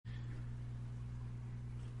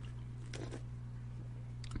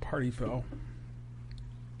Party foul.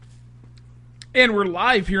 And we're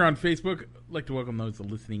live here on Facebook. I'd like to welcome those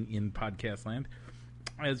listening in podcast land,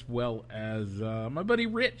 as well as my buddy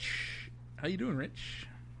Rich. How you doing, Rich?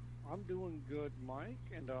 I'm doing good, Mike,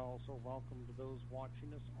 and also welcome to those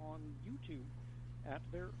watching us on YouTube at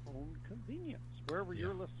their own convenience. Wherever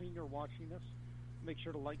you're listening or watching us, make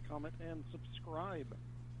sure to like, comment, and subscribe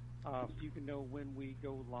so you can know when we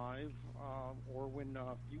go live or when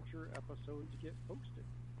future episodes get posted.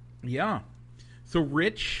 Yeah. So,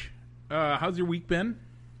 Rich, how's your week been?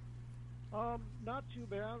 Not too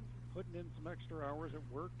bad. Putting in some extra hours at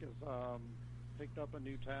work as picked up a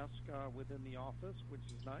new task within the office, which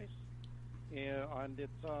is nice. And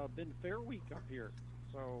it's been fair week up here.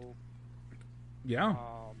 So, yeah.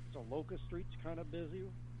 So Locust Street's kind of busy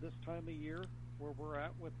this time of year where we're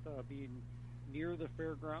at with being near the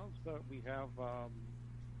fairgrounds, but we have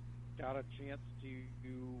got a chance to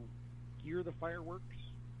gear the fireworks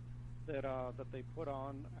that they put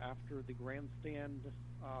on after the grandstand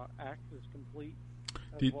act is complete,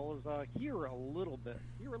 as well as hear a little bit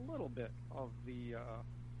of the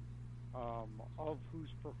of who's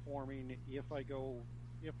performing if I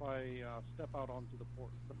step out onto the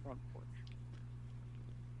front porch.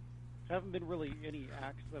 Haven't been really any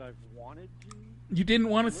acts that I've wanted to. You didn't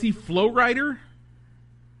want to see Flo Rida?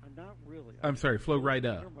 Not really. I'm sorry, Flo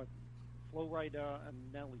Rida. Flo Rida and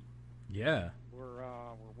Nelly. Yeah. Were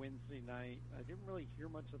Wednesday night. I didn't really hear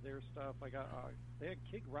much of their stuff. I got they had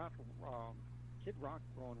Kid Rock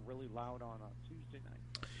going really loud on Tuesday night.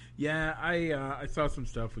 Yeah, I saw some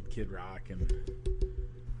stuff with Kid Rock and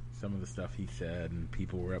some of the stuff he said, and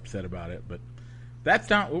people were upset about it. But that's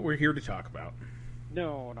not what we're here to talk about.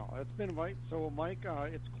 No, it's been right. So, Mike,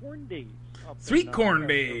 it's corn days. Sweet corn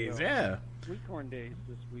days, yeah. Sweet corn days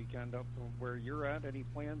this weekend up where you're at. Any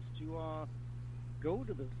plans to go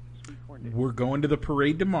to the sweet corn days? We're going to the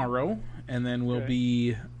parade tomorrow, and then we'll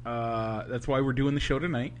be. That's why we're doing the show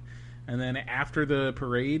tonight. And then after the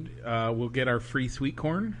parade, we'll get our free sweet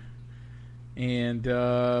corn, and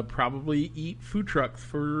probably eat food trucks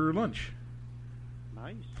for lunch.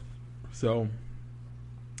 Nice. So.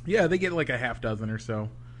 Yeah, they get like a half dozen or so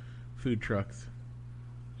food trucks.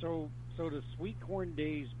 So does Sweet Corn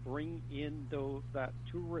Days bring in that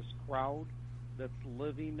tourist crowd that's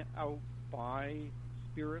living out by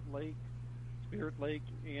Spirit Lake,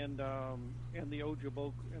 and the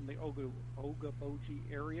Ogoboji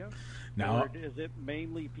area? Now, or is it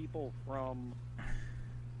mainly people from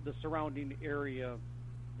the surrounding area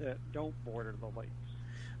that don't border the lakes?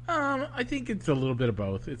 I think it's a little bit of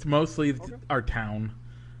both. It's mostly our town.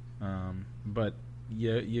 But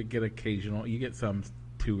you get some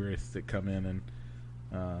tourists that come in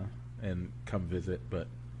and come visit, but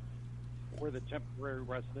we're the temporary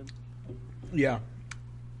residents. Yeah,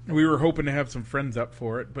 we were hoping to have some friends up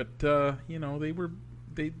for it, but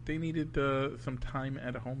they needed some time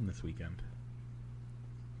at home this weekend.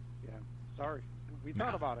 Yeah, sorry, we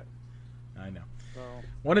thought about it. I know. So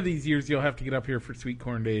one of these years you'll have to get up here for Sweet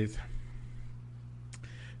Corn Days.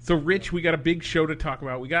 So, Rich, we got a big show to talk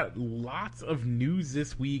about. We got lots of news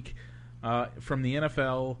this week from the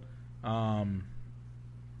NFL, and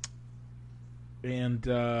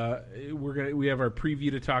we have our preview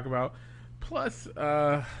to talk about, plus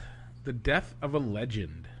the death of a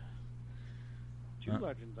legend. Two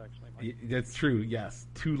legends, actually, Mike. That's true. Yes,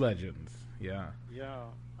 two legends. Yeah. Yeah,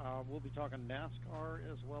 we'll be talking NASCAR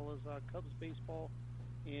as well as Cubs baseball.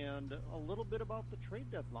 And a little bit about the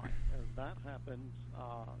trade deadline as that happens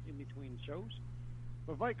in between shows.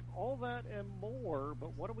 But Mike, all that and more,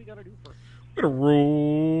 but what do we got to do first? We're going to roll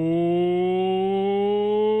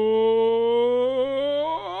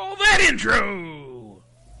that intro!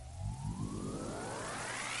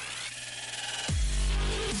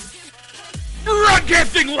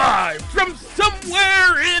 Broadcasting live from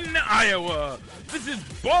somewhere in Iowa, this is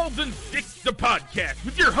Balls and Sticks, the podcast,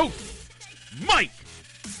 with your hosts, Mike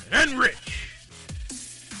and Rich.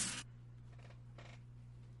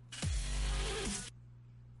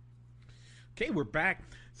 Okay, we're back.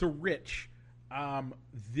 So, Rich,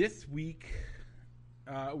 this week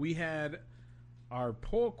we had our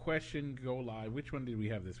poll question go live. Which one did we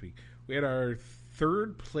have this week? We had our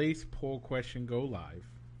third place poll question go live.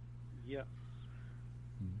 Yeah.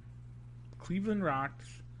 Cleveland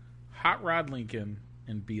Rocks, Hot Rod Lincoln,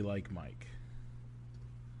 and Be Like Mike.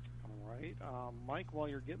 Right. Mike, while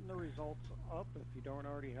you're getting the results up, if you don't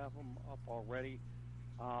already have them up already,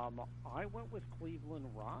 I went with Cleveland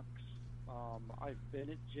Rocks. I've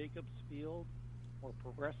been at Jacobs Field, or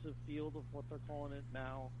Progressive Field of what they're calling it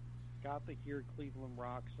now. Got to hear Cleveland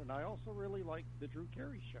Rocks, and I also really like the Drew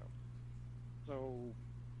Carey show. So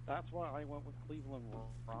that's why I went with Cleveland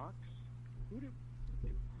Rocks.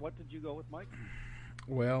 What did you go with, Mike?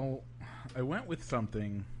 Well, I went with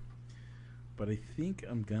something, but I think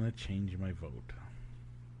I'm going to change my vote.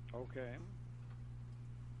 Okay.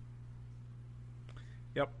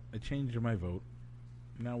 Yep, I changed my vote.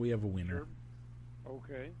 Now we have a winner. Sure.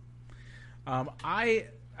 Okay. I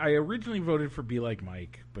originally voted for Be Like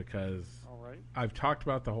Mike because All right. I've talked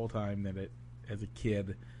about the whole time that as a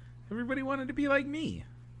kid, everybody wanted to be like me.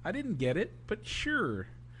 I didn't get it, but sure.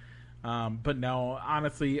 But no,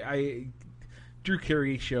 honestly, Drew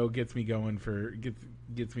Carey show gets me going for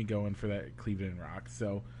that Cleveland Rocks.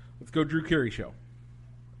 So let's go Drew Carey show.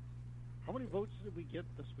 How many votes did we get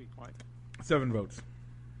this week, Mike? 7 votes.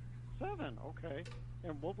 7. Okay.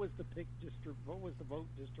 And what was the vote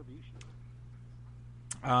distribution?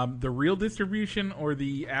 The real distribution or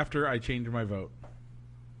the after I changed my vote?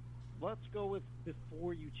 Let's go with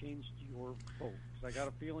before you changed your vote. 'Cause I got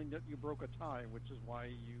a feeling that you broke a tie, which is why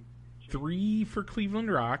you changed. 3 for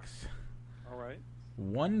Cleveland Rocks. All right.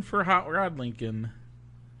 1 for Hot Rod Lincoln.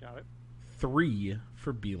 Got it. 3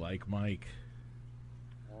 for Be Like Mike.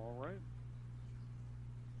 All right.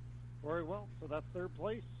 Very well. So that's third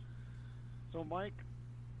place. So, Mike,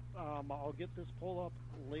 I'll get this poll up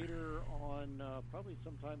later on, probably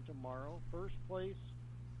sometime tomorrow. First place,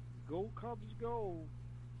 Go Cubs Go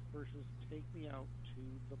versus Take Me Out to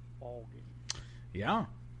the Ball Game. Yeah.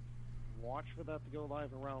 Watch for that to go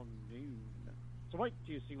live around noon. So, Mike,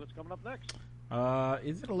 do you see what's coming up next?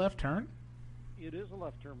 Is it a left turn? It is a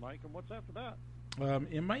left turn, Mike. And what's after that?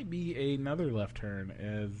 It might be another left turn,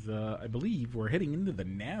 as I believe we're heading into the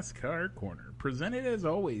NASCAR corner, presented as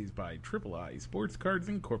always by Triple I Sports Cards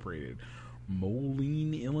Incorporated,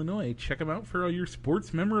 Moline, Illinois. Check them out for all your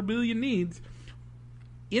sports memorabilia needs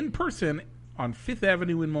in person on 5th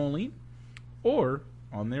Avenue in Moline or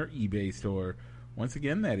on their eBay store. Once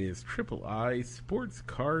again, that is Triple I Sports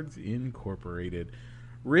Cards Incorporated.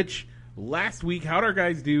 Rich, last week, how'd our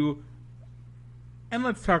guys do? And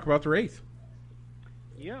let's talk about the race.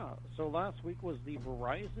 Yeah, so last week was the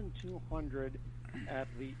Verizon 200 at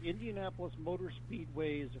the Indianapolis Motor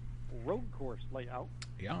Speedway's road course layout.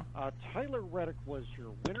 Yeah. Tyler Reddick was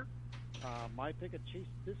your winner. My pick of Chase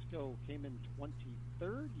Biscoe came in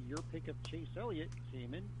 23rd. Your pick of Chase Elliott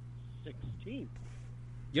came in 16th.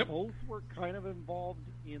 Yep. Both were kind of involved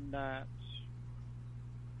in a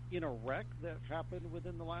wreck that happened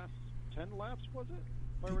within the last 10 laps, was it?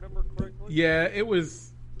 If I remember correctly? Yeah, it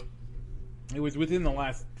was within the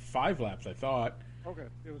last 5 laps, I thought. Okay.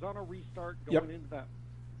 It was on a restart Yep.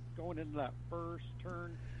 going into that first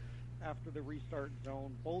turn after the restart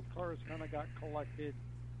zone. Both cars kind of got collected,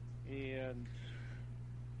 and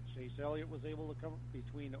Chase Elliott was able to come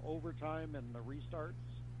between overtime and the restarts.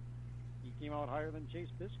 He came out higher than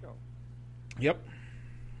Chase Biscoe. Yep.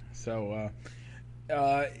 So,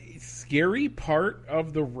 scary part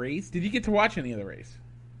of the race. Did you get to watch any of the race?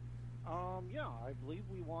 Yeah, I believe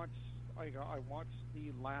we watched. I watched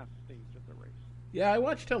the last stage of the race. Yeah, I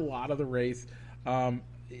watched a lot of the race.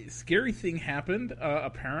 Scary thing happened.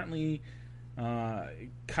 Apparently,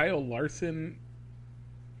 Kyle Larson,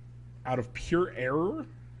 out of pure error,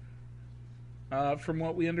 from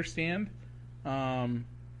what we understand,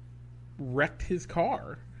 wrecked his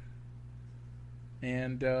car.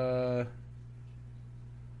 And,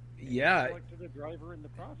 yeah. Collected a driver in the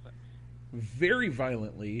process. Very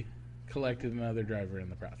violently collected another driver in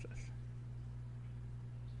the process.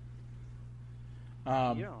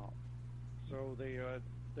 Yeah. So they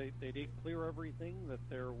did clear everything, that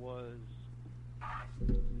there was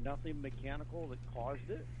nothing mechanical that caused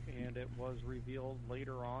it, and it was revealed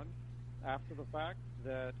later on after the fact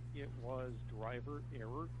that it was driver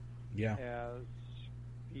error. Yeah. As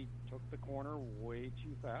he took the corner way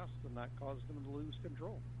too fast, and that caused him to lose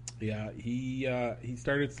control. Yeah, he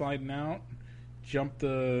started sliding out, jumped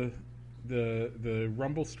the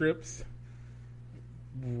rumble strips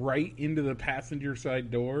right into the passenger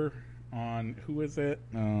side door on, who was it?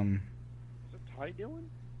 Is it Ty Dillon?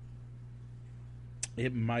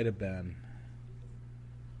 It might have been.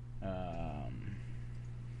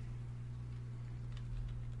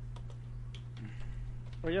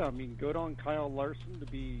 Well, yeah, I mean, good on Kyle Larson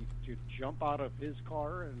to jump out of his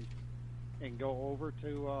car and go over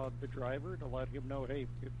to the driver to let him know, hey,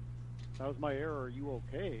 if that was my error, are you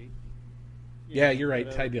okay? You're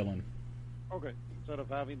right, Ty Dillon. Okay, instead of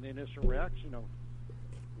having the initial reaction of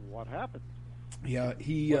what happened. Yeah,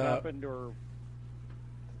 what happened, or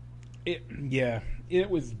it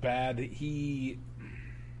was bad. A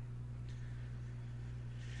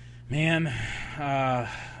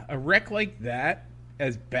wreck like that,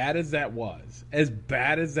 as bad as that was,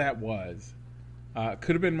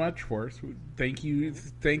 Could have been much worse. Thank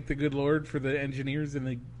the good Lord for the engineers and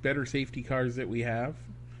the better safety cars that we have.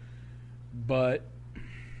 But,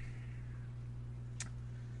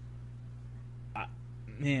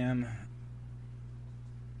 man,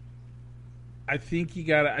 I think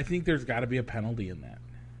there's got to be a penalty in that.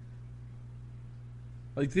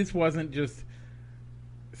 Like, this wasn't just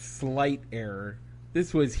slight error.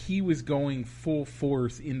 This was he was going full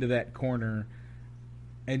force into that corner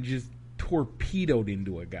and just torpedoed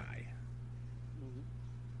into a guy.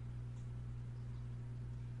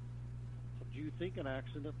 Do you think an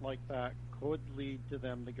accident like that could lead to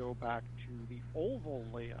them to go back to the oval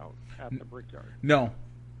layout at the Brickyard? No.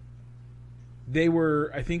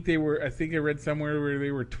 I think I read somewhere where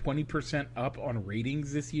they were 20% up on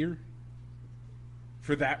ratings this year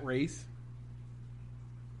for that race.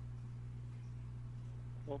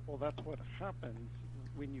 Well, that's what happens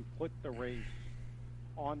when you put the race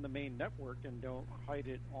on the main network and don't hide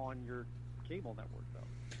it on your cable network, though.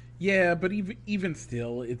 Yeah, but even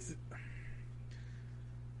still, it's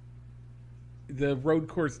the road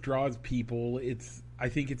course draws people. I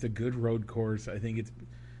think it's a good road course. I think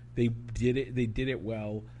they did it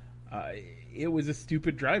well. It was a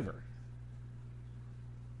stupid driver.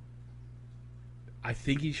 I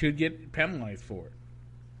think he should get penalized for it.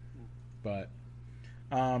 But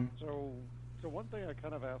so one thing I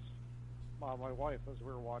kind of asked my wife as we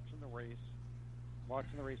were watching the race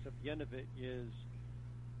at the end of it is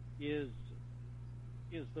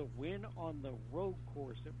the win on the road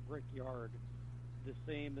course at Brickyard the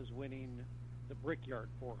same as winning the Brickyard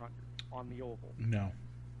 400 on the oval? No.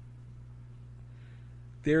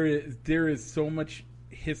 There is so much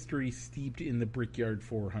history steeped in the Brickyard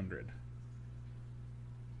 400.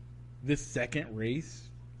 This second race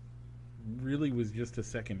really was just a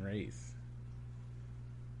second race.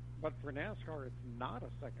 But for NASCAR, it's not a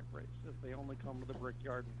second race, as they only come to the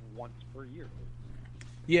Brickyard once per year.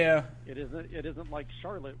 Yeah. It isn't like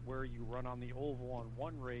Charlotte, where you run on the oval on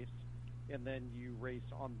one race, and then you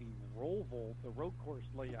race on the Roval, the road course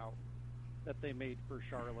layout that they made for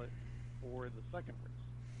Charlotte for the second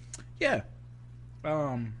race. Yeah.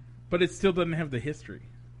 But it still doesn't have the history.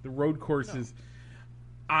 The road course is...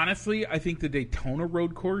 Honestly, I think the Daytona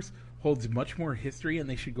road course holds much more history, and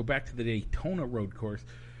they should go back to the Daytona road course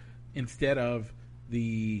instead of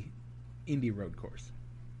the Indy road course.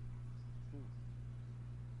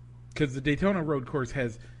 Because the Daytona road course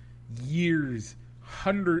has years,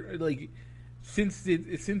 since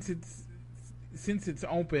it's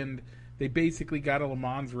opened, they basically got a Le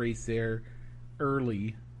Mans race there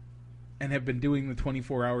early and have been doing the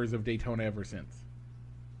 24 hours of Daytona ever since.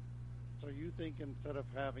 So you think instead of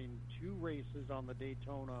having two races on the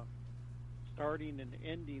Daytona starting and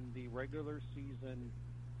ending the regular season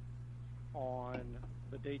on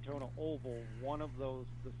the Daytona Oval, one of those,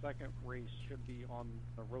 the second race, should be on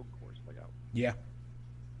the road course layout? Yeah.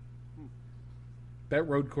 That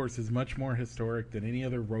road course is much more historic than any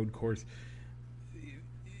other road course.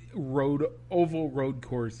 Oval road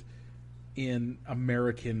course in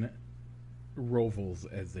American rovals,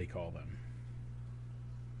 as they call them.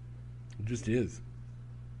 It just is.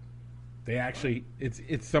 They actually,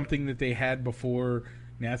 it's something that they had before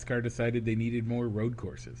NASCAR decided they needed more road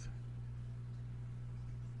courses.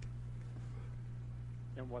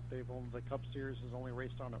 And what the Cup Series has only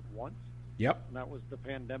raced on it once. Yep. And that was the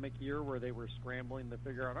pandemic year where they were scrambling to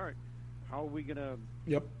figure out, all right, how are we going to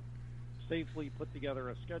safely put together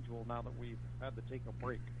a schedule now that we've had to take a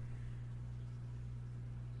break?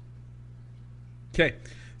 Okay,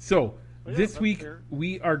 so this week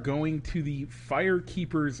we are going to the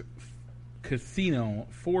Firekeepers Casino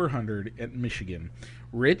 400 at Michigan.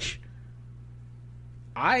 Rich,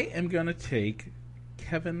 I am going to take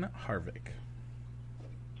Kevin Harvick.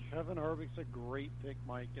 Kevin Harvick's a great pick,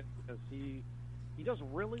 Mike, because he does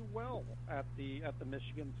really well at the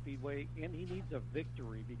Michigan Speedway, and he needs a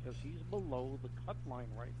victory because he's below the cut line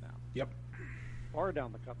right now. Yep. Far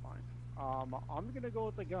down the cut line. I'm going to go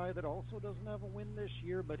with the guy that also doesn't have a win this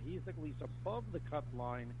year, but he's at least above the cut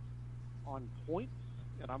line on points,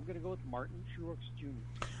 and I'm going to go with Martin Truex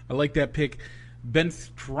Jr. I like that pick. Been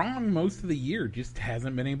strong most of the year, just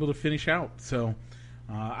hasn't been able to finish out. So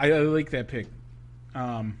I like that pick.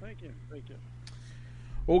 Thank you.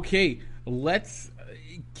 Okay, let's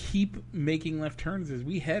keep making left turns as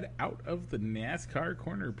we head out of the NASCAR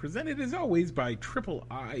corner. Presented as always by Triple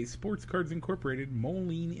I Sports Cards Incorporated,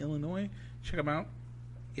 Moline, Illinois. Check them out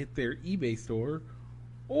at their eBay store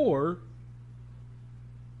or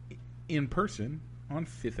in person on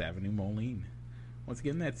 5th Avenue, Moline. Once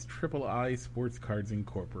again, that's Triple I Sports Cards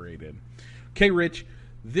Incorporated. Okay, Rich,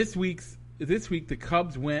 this week the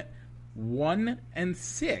Cubs went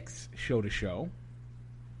 1-6 show to show.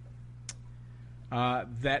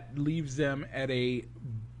 That leaves them at a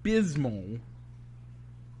abysmal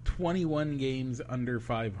 21 games under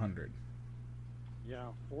 500. Yeah,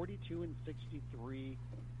 42-63,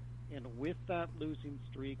 and with that losing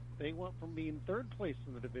streak, they went from being third place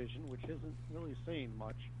in the division, which isn't really saying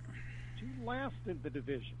much, to last in the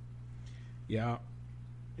division. Yeah.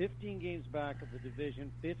 15 games back of the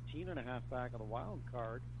division, 15 and a half back of the wild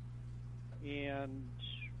card, and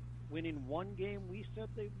winning one game, we said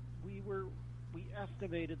we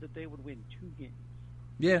estimated that they would win 2 games.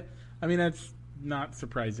 Yeah, I mean that's not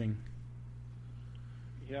surprising.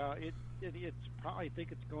 Yeah, it's probably, I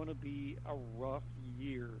think it's going to be a rough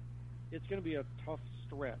year. It's going to be a tough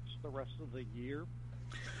stretch the rest of the year.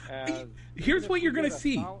 Here's what you're going to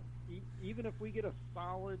see. Even if we get a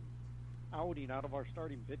solid outing out of our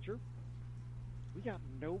starting pitcher, we got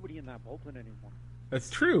nobody in that bullpen anymore. That's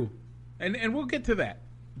true, and we'll get to that.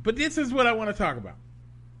 But this is what I want to talk about.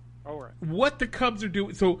 All right. What the Cubs are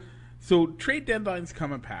doing. So trade deadline's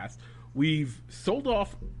coming past. We've sold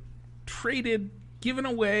off, traded, given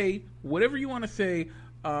away, whatever you want to say,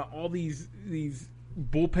 all these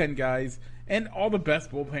bullpen guys and all the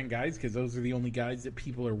best bullpen guys, because those are the only guys that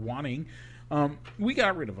people are wanting. We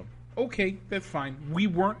got rid of them. Okay, that's fine. We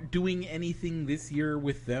weren't doing anything this year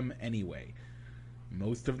with them anyway.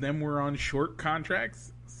 Most of them were on short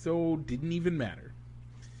contracts, so didn't even matter.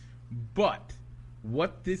 But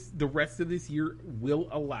what the rest of this year will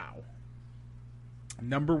allow,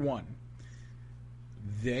 number one,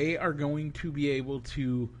 they are going to be able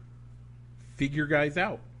to figure guys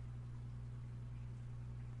out.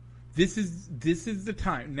 This is the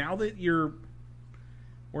time. Now that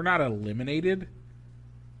we're not eliminated,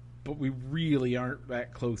 but we really aren't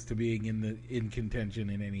that close to being in contention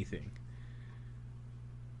in anything.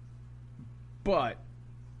 But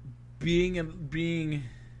being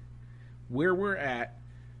where we're at,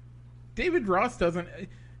 David Ross doesn't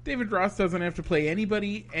have to play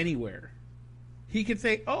anybody anywhere. He could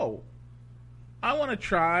say, "Oh, I want to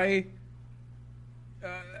try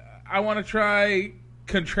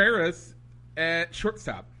Contreras at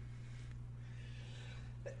shortstop."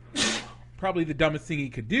 Probably the dumbest thing he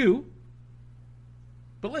could do.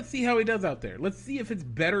 But let's see how he does out there. Let's see if it's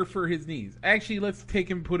better for his knees. Actually, let's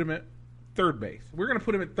put him at third base. We're going to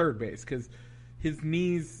put him at third base because his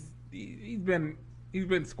knees, he's been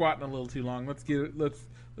squatting a little too long. Let's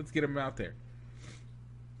get him out there.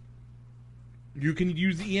 You can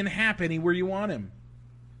use Ian Happ anywhere you want him.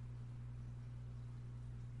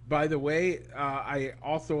 By the way, I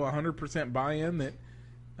also 100% buy in that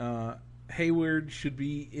Hayward should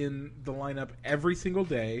be in the lineup every single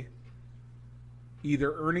day,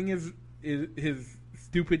 either earning his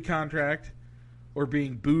stupid contract or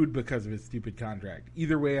being booed because of his stupid contract.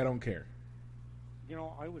 Either way, I don't care. You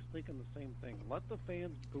know, I was thinking the same thing. Let the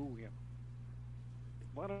fans boo him.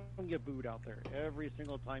 Let him get booed out there every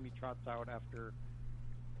single time he trots out after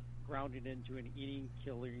grounding into an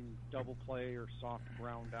inning-killing double play or soft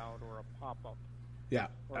ground out or a pop-up. Yeah.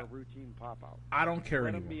 Or a routine pop-out. I don't care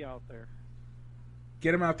anymore. Let him be out there.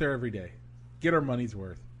 Get him out there every day. Get our money's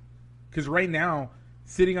worth. Because right now,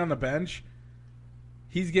 sitting on the bench,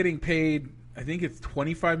 he's getting paid, I think it's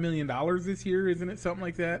 $25 million this year, isn't it? Something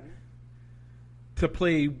like that? To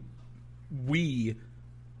play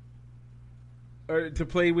to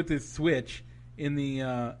play with his switch in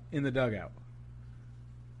the dugout.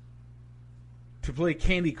 To play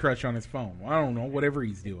Candy Crush on his phone. I don't know, whatever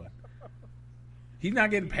he's doing. He's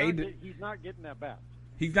not getting paid. He's not getting that bat.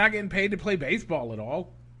 He's not getting paid to play baseball at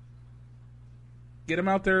all. Get him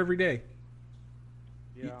out there every day.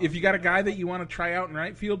 Yeah, if you got a guy that you want to try out in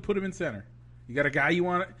right field, put him in center. You got a guy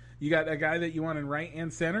that you want in right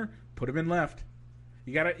and center, put him in left.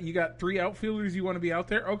 You got 3 outfielders you want to be out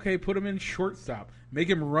there? Okay, put him in shortstop. Make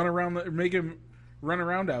him run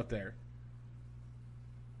around out there.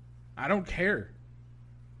 I don't care.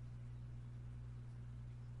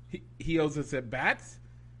 He owes us at bats,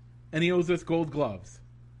 and he owes us gold gloves.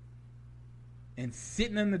 And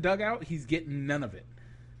sitting in the dugout, he's getting none of it.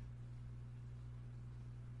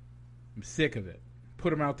 I'm sick of it.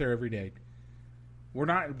 Put him out there every day. We're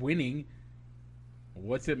not winning.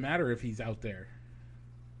 What's it matter if he's out there?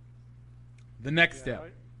 The next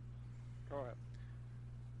step. Go ahead.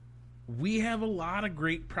 We have a lot of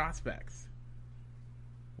great prospects.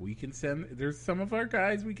 We can there's some of our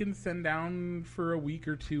guys we can send down for a week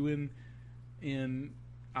or two in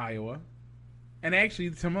Iowa. And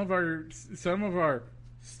actually some of our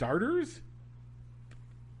starters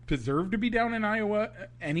deserve to be down in Iowa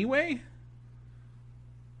anyway.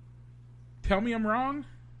 Tell me I'm wrong.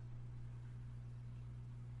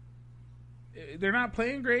 They're not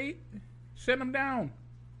playing great. Send them down.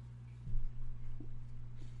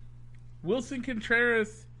 Wilson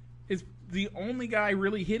Contreras is the only guy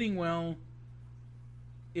really hitting well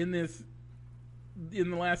in the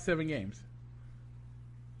last 7 games.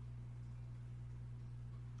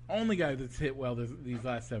 Only guy that's hit well these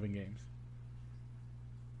last 7 games.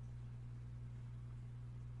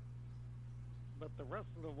 But the rest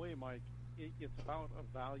of the way, Mike, it's about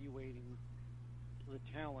evaluating the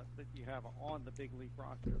talent that you have on the big league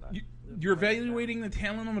roster. You're evaluating the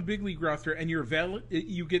talent on the big league roster, and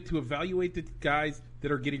you get to evaluate the guys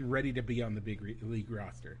that are getting ready to be on the big league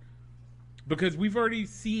roster. Because we've already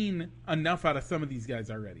seen enough out of some of these guys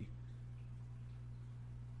already.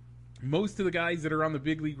 Most of the guys that are on the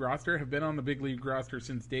big league roster have been on the big league roster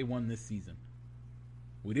since day 1 this season.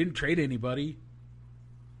 We didn't trade anybody.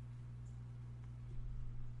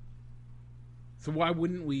 So why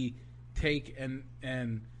wouldn't we take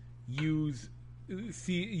and use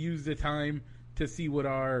the time to see what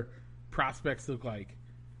our prospects look like?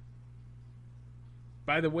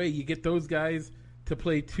 By the way, you get those guys to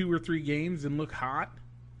play 2 or 3 games and look hot.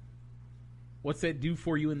 What's that do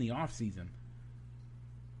for you in the off season?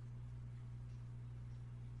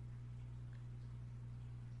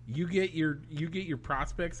 You get your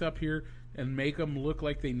prospects up here and make them look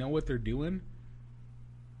like they know what they're doing.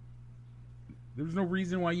 There's no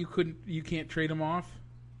reason why you can't trade them off,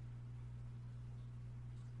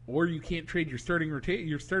 or you can't trade your starting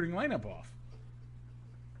lineup off.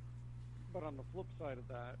 But on the flip side of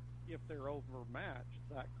that, if they're overmatched,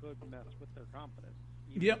 that could mess with their confidence.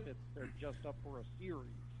 Even if they're just up for a series.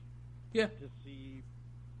 Yeah. To see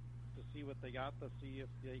what they got, to see if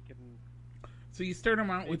they can. So you start them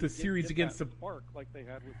out with a series against the spark like they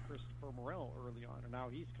had with Christopher Morel early on, and now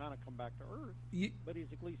he's kind of come back to earth, but he's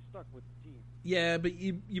at least stuck with the team. Yeah, but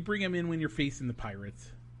you bring him in when you're facing the Pirates.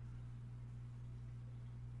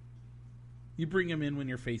 You bring him in when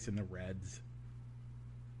you're facing the Reds.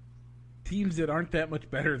 Teams that aren't that much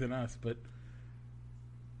better than us, but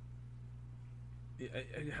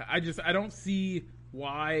I don't see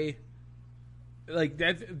why. Like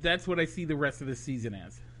that's what I see the rest of the season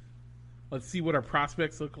as. Let's see what our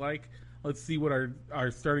prospects look like. Let's see what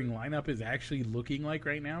our starting lineup is actually looking like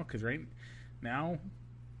right now. Because right now,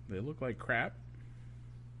 they look like crap.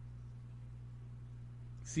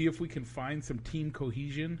 See if we can find some team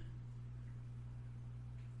cohesion.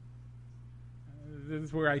 This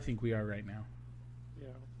is where I think we are right now.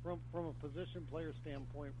 Yeah, from a position player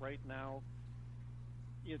standpoint, right now,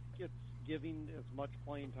 it's giving as much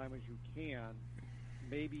playing time as you can.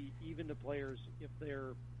 Maybe even to players if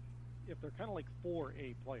they're kind of like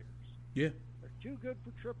 4A players. Yeah. They're too good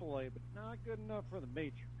for AAA, but not good enough for the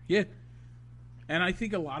majors. Yeah. And I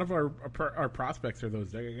think a lot of our prospects are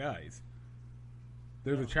those guys.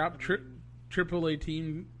 They're the top AAA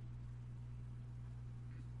team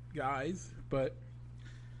guys, but...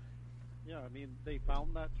 Yeah, I mean, they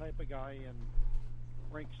found that type of guy in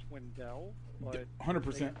Frank Swindell, but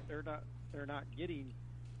 100%. They're not getting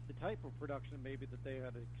the type of production maybe that they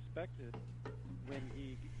had expected when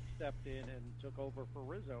he stepped in and took over for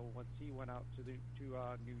Rizzo once he went out to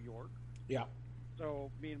New York. Yeah.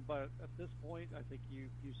 So I mean, but at this point, I think you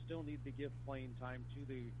still need to give playing time to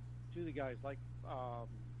the guys like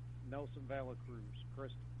Nelson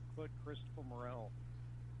Valacruz, put Christopher Morel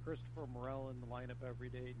in the lineup every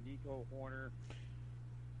day. Nico Horner.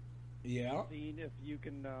 Yeah. Seeing if you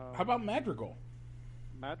can. How about Madrigal?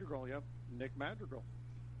 Madrigal, yep. Nick Madrigal.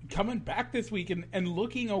 Coming back this week and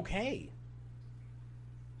looking okay.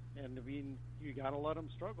 And I mean, you got to let them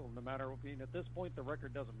struggle. No matter, I mean, at this point, the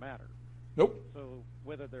record doesn't matter. Nope. So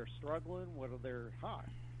whether they're struggling, whether they're hot,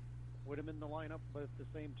 put them in the lineup. But at the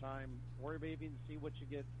same time, worry maybe and see what you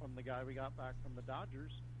get from the guy we got back from the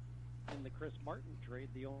Dodgers in the Chris Martin trade,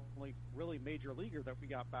 the only really major leaguer that we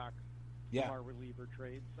got back from our reliever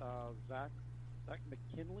trades. Zach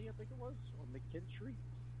McKinley, I think it was, or McKinstry.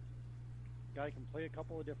 Guy can play a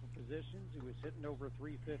couple of different positions. He was hitting over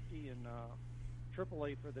 350 in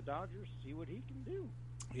AAA for the Dodgers. See what he can do.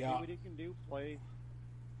 Yeah. See what he can do. Play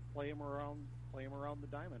him around the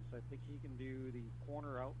diamonds. I think he can do the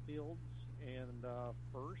corner outfields and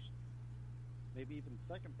first, maybe even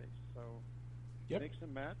second base. So mix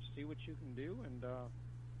and match. See what you can do, and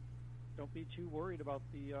don't be too worried about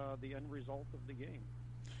the end result of the game.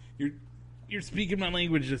 You're speaking my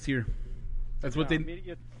language this year. That's what they. I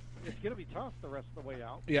mean, it's going to be tough the rest of the way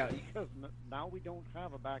out. Yeah. Because now we don't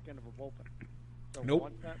have a back end of a bullpen. So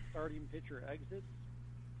once that starting pitcher exits,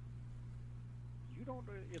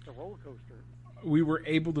 it's a roller coaster. We were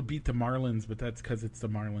able to beat the Marlins, but that's because it's the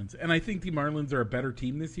Marlins. And I think the Marlins are a better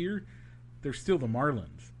team this year. They're still the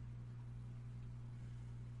Marlins.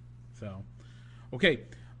 So, okay,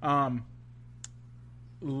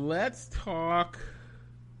 let's talk.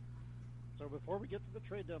 So before we get to the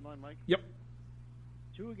trade deadline, Mike. Yep.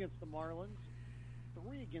 2 against the Marlins,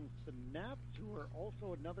 3 against the Nats, who are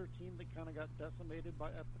also another team that kind of got decimated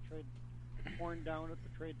torn down at the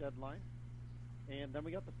trade deadline. And then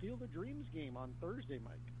we got the Field of Dreams game on Thursday,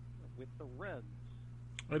 Mike, with the Reds.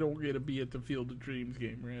 I don't get to be at the Field of Dreams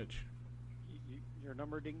game, Rich. Your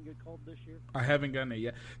number didn't get called this year? I haven't gotten it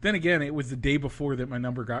yet. Then again, it was the day before that my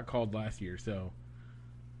number got called last year, so.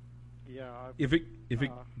 Yeah. If it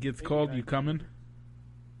gets called, you coming?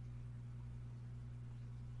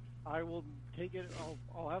 I will take it.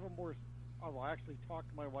 I'll have I will actually talk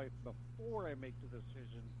to my wife before I make the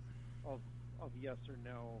decision of yes or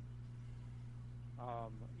no.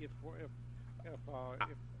 If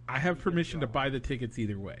I have permission to buy the tickets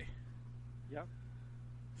either way. Yeah.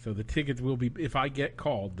 So the tickets will be, if I get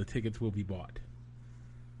called, the tickets will be bought.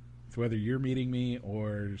 It's whether you're meeting me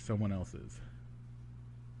or someone else is.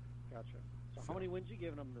 Gotcha. So how many wins you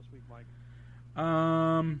giving them this week, Mike?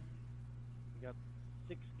 You got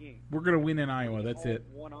 6 games. We're gonna win in Iowa. That's it.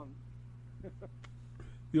 One on.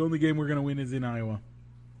 The only game we're gonna win is in Iowa.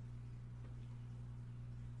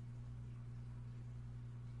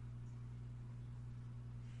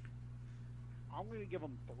 I'm going to give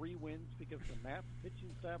them 3 wins because the Nats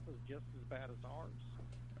pitching staff was just as bad as ours.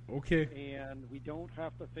 Okay. And we don't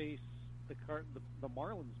have to face the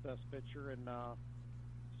Marlins' best pitcher in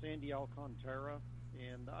Sandy Alcantara.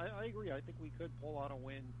 And I agree. I think we could pull out a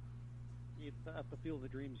win at the Field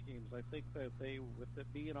of Dreams games. I think that with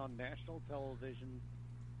it being on national television,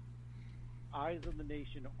 eyes of the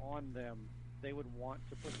nation on them, they would want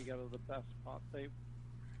to put together the best pot.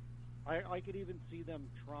 I could even see them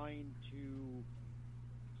trying to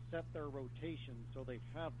set their rotation so they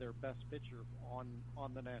have their best pitcher on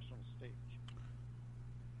the national stage.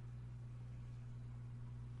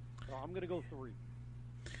 So I'm going to go 3.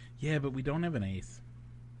 Yeah, but we don't have an ace.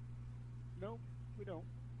 No, we don't.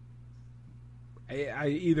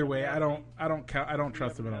 Either way, I don't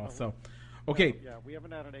trust him at all. So, okay. Yeah, we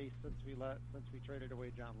haven't had an ace since we traded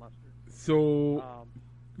away John Lester. So,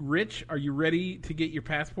 Rich, are you ready to get your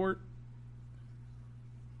passport?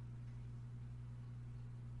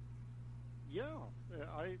 Yeah,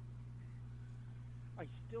 I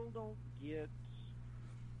still don't get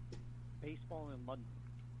baseball in London.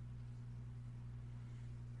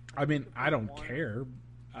 I mean, I don't care.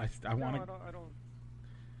 I want to. I don't.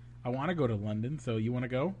 I want to go to London. So you want to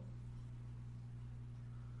go?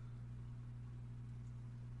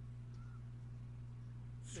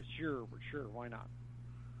 Sure. Why not?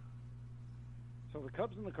 So the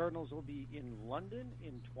Cubs and the Cardinals will be in London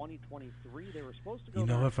in 2023. They were supposed to go. You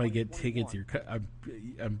know, if I get tickets,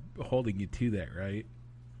 I'm holding you to that, right?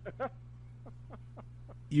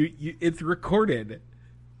 you. It's recorded.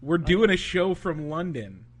 We're doing a show from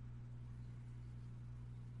London.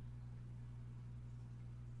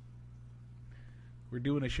 We're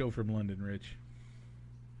doing a show from London, Rich.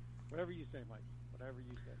 Whatever you say, Mike. Whatever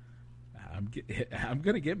you say. I'm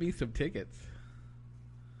gonna get me some tickets.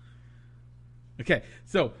 Okay,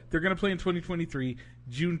 so they're gonna play in 2023,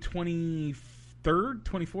 June 23rd,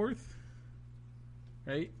 24th,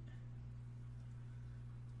 right?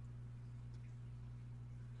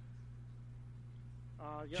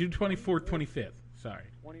 Yep. June 24th, 25th. Sorry.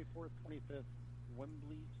 24th, 25th,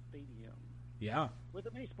 Wembley Stadium. Yeah. With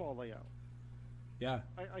a baseball layout. Yeah.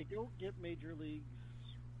 I don't get major leagues.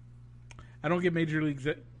 I don't get major leagues.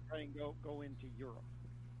 Try and go into Europe.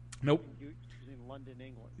 Nope. Using London,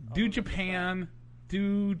 England. Do Japan.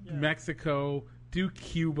 Do Mexico. Do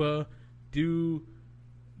Cuba. Do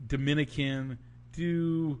Dominican.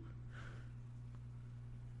 Do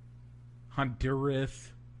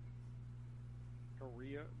Honduras.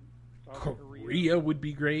 Korea would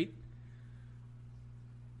be great.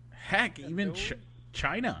 Heck, even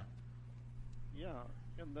China. Yeah,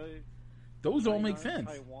 and those all make sense.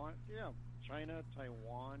 Taiwan, China,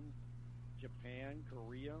 Taiwan, Japan,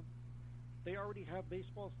 Korea. They already have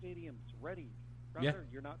baseball stadiums ready. Rather,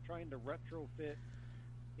 you're not trying to retrofit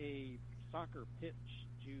a soccer pitch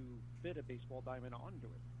to fit a baseball diamond onto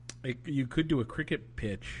it. You could do a cricket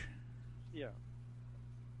pitch. Yeah.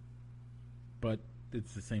 But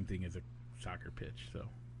it's the same thing as a soccer pitch. So,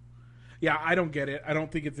 yeah, I don't get it. I don't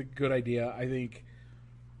think it's a good idea. I think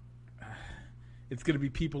it's going to be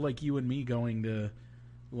people like you and me going to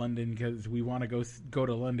London because we want to go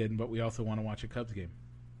to London, but we also want to watch a Cubs game.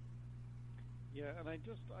 Yeah, and I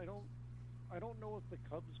don't know if the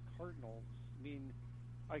Cubs Cardinals. I mean,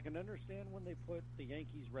 I can understand when they put the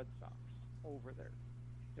Yankees Red Sox over there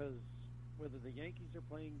because whether the Yankees are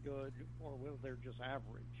playing good or whether they're just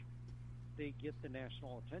average, they get the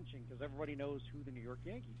national attention because everybody knows who the New York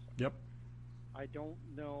Yankees are. Yep. I don't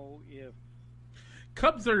know if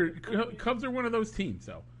Cubs are one of those teams,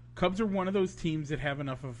 though. Cubs are one of those teams that have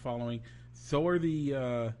enough of a following. So are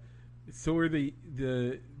the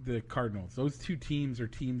Cardinals. Those two teams are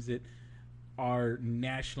teams that are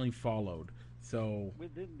nationally followed. So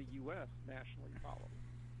within the U.S. nationally followed,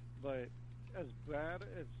 but as bad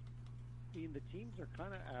as the teams are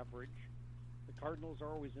kind of average. The Cardinals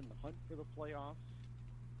are always in the hunt for the playoffs,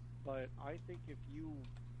 but I think if you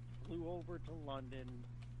flew over to London,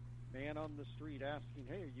 man on the street asking,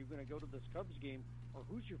 "Hey, are you going to go to this Cubs game?" or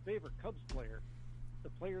 "Who's your favorite Cubs player?" The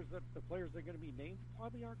players that are going to be named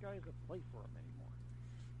probably aren't guys that play for them anymore.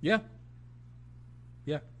 Yeah.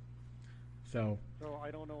 So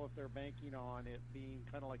I don't know if they're banking on it being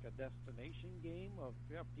kind of like a destination game of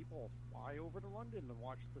people fly over to London and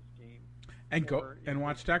watch this game and go and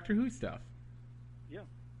watch Doctor Who stuff. Yeah.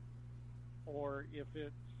 Or if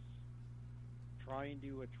it's trying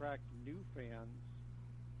to attract new fans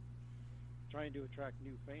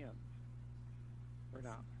or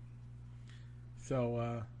not.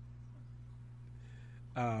 So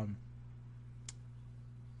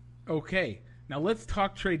okay. Now let's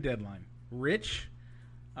talk trade deadline. Rich,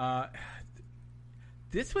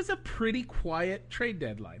 this was a pretty quiet trade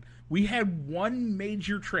deadline. We had one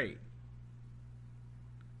major trade.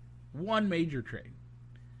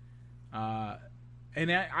 And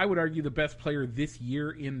I would argue the best player this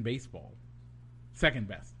year in baseball. Second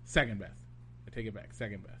best. I take it back.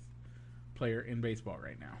 Second best player in baseball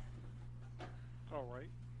right now. All right.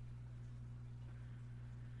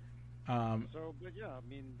 But yeah, I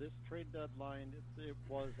mean, this trade deadline, it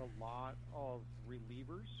was a lot of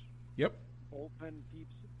relievers. Yep.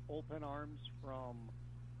 Bullpen arms from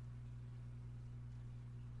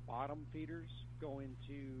bottom feeders going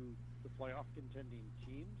to the playoff contending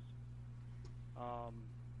teams.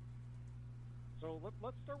 So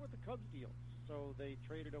let's start with the Cubs deals. So they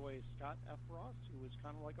traded away Scott Effross, who was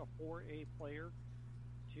kind of like a 4A player,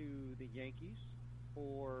 to the Yankees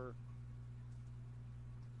for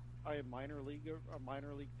a minor league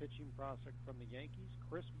pitching prospect from the Yankees.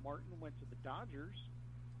 Chris Martin went to the Dodgers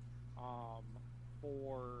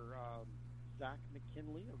for Zach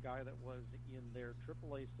McKinley, a guy that was in their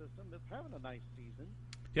AAA system that's having a nice season.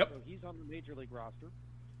 Yep. So he's on the major league roster.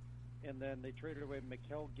 And then they traded away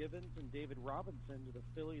Mikael Givens and David Robinson to the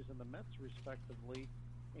Phillies and the Mets, respectively,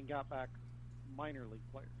 and got back minor league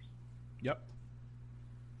players. Yep.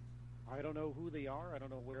 I don't know who they are. I don't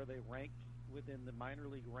know where they rank within the minor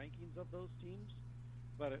league rankings of those teams.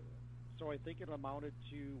 So I think it amounted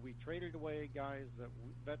to, we traded away guys,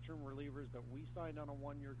 veteran relievers that we signed on a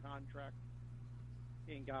one-year contract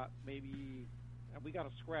and we got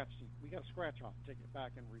a scratch-off ticket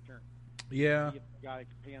back in return. Yeah. See if the guy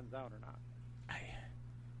pans out or not.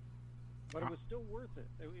 But it was still worth it.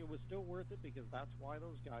 It was still worth it because that's why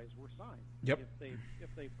those guys were signed. Yep.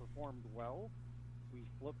 If they performed well, we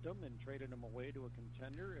flipped them and traded them away to a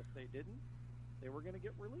contender. If they didn't, they were going to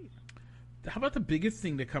get released. How about the biggest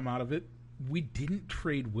thing to come out of it? We didn't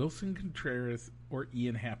trade Wilson Contreras or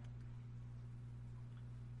Ian Happ.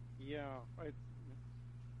 Yeah,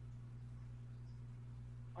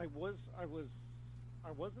 I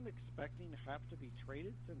wasn't expecting Happ to be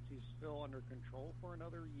traded since he's still under control for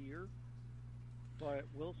another year. But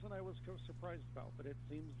Wilson, I was surprised about. But it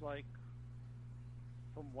seems like,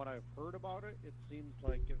 from what I've heard about it, it seems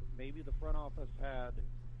like if maybe the front office had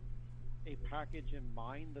a package in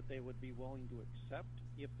mind that they would be willing to accept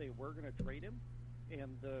if they were going to trade him,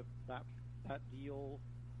 and that deal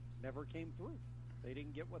never came through. They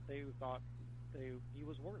didn't get what they thought he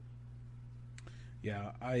was worth.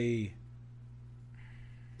 Yeah,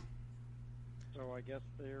 So I guess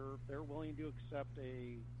they're willing to accept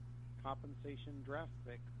a compensation draft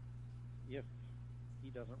pick if he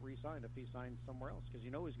doesn't re-sign, if he signs somewhere else, because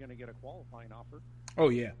he's going to get a qualifying offer. Oh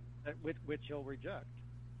yeah, which he'll reject.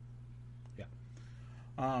 Yeah.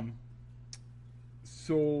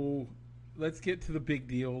 So let's get to the big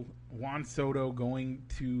deal. Juan Soto going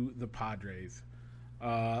to the Padres.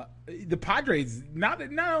 The Padres, not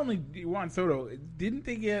only Juan Soto, didn't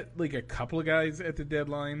they get like a couple of guys at the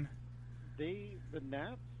deadline? The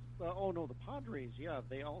Padres, yeah.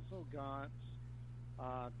 They also got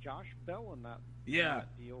Josh Bell in that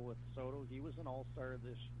deal with Soto. He was an all-star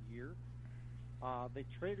this year. They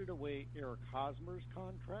traded away Eric Hosmer's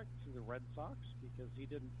contract to the Red Sox because he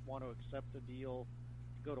didn't want to accept a deal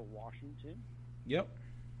to go to Washington. Yep.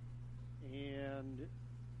 And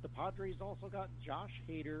the Padres also got Josh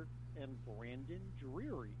Hader and Brandon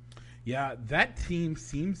Drury. Yeah, that team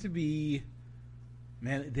seems to be...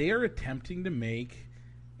 Man, they are attempting to make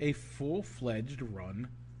a full-fledged run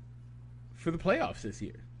for the playoffs this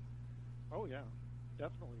year. Oh yeah,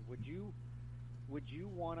 definitely. Would you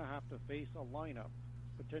want to have to face a lineup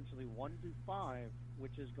potentially 1-5,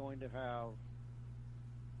 which is going to have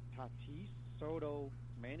Tatis, Soto,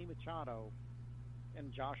 Manny Machado,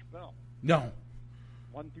 and Josh Bell? No.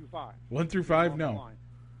 1-5. 1-5, no.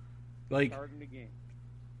 Like, starting the game.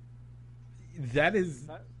 That is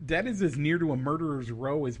as near to a murderer's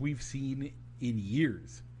row as we've seen in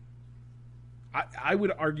years. I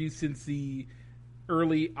would argue since the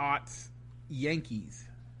early aughts Yankees,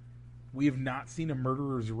 we have not seen a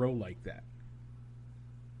murderer's row like that.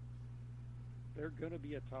 They're going to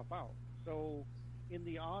be a tough out. So, in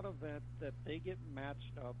the odd event that they get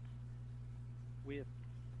matched up with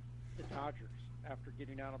the Dodgers after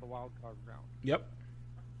getting out of the wild card round, yep,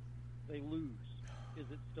 they lose. Is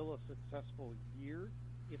it still a successful year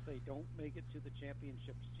if they don't make it to the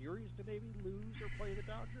championship series to maybe lose or play the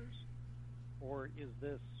Dodgers? Or is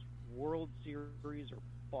this World Series or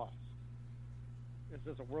bust? Is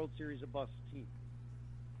this a World Series or bust team?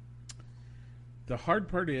 The hard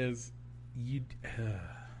part is because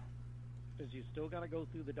you still got to go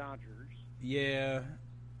through the Dodgers. Yeah.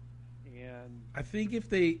 And I think if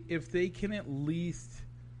they can at least,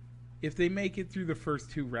 if they make it through the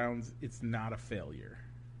first two rounds, it's not a failure.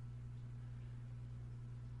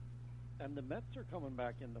 And the Mets are coming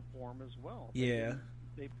back into form as well. Yeah.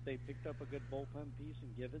 They picked up a good bullpen piece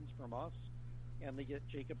in Givens from us, and they get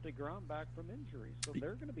Jacob deGrom back from injury. So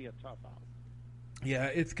they're going to be a tough out. Yeah,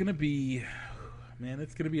 it's going to be, man,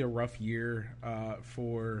 it's going to be a rough year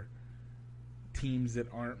for teams that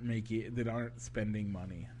aren't spending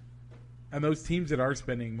money. And those teams that are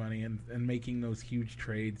spending money and making those huge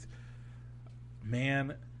trades,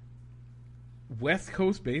 man, West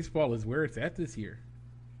Coast baseball is where it's at this year.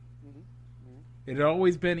 Mm-hmm. Mm-hmm. It had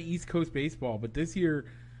always been East Coast baseball, but this year,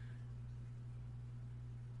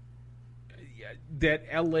 that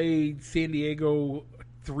LA, San Diego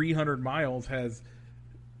 300 miles has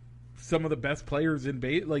some of the best players in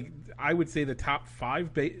like I would say the top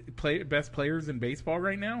 5 best players in baseball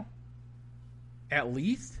right now, at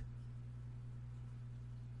least.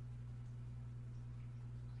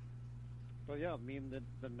 So yeah, I mean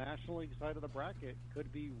the National League side of the bracket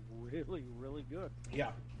could be really, really good.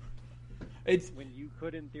 Yeah, it's when you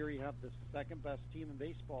could, in theory, have the second best team in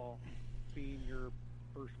baseball being your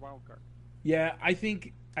first wild card. Yeah, I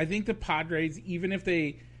think the Padres, even if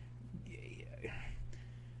they,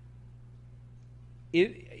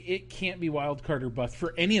 it can't be wild card or bust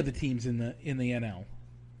for any of the teams in the NL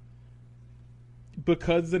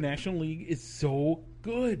because the National League is so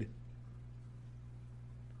good.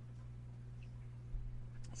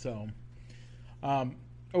 So,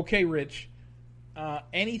 okay, Rich.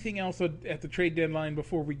 Anything else at the trade deadline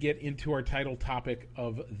before we get into our title topic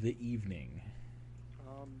of the evening?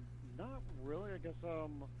 Not really. I guess.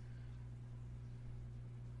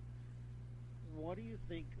 What do you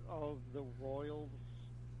think of the Royals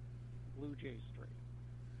Blue Jays trade?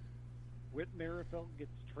 Whit Merrifield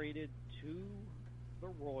gets traded to the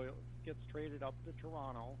Royals, gets traded up to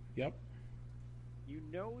Toronto. Yep. You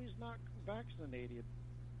know he's not vaccinated,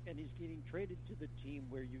 and he's getting traded to the team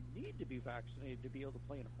where you need to be vaccinated to be able to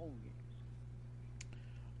play in home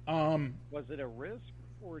games. Was it a risk,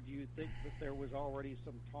 or do you think that there was already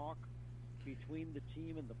some talk between the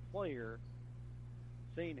team and the player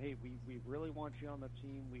saying, hey, we really want you on the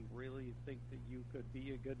team, we really think that you could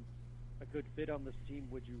be a good fit on this team,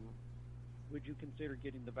 would you consider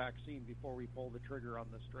getting the vaccine before we pull the trigger on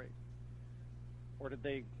this trade? Or did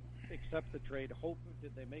they accept the trade,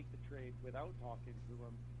 did they make the trade without talking to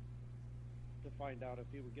him to find out if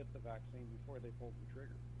he would get the vaccine before they pulled the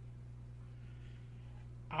trigger?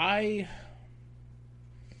 I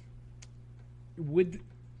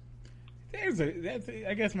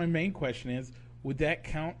guess my main question is, would that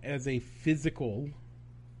count as a physical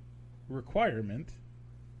requirement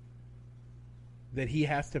that he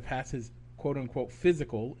has to pass his quote-unquote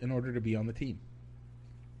physical in order to be on the team?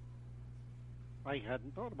 I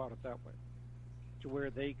hadn't thought about it that way, to where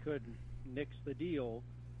they could nix the deal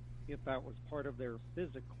if that was part of their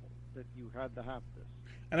physical, that you had to have this.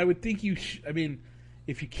 And I would think if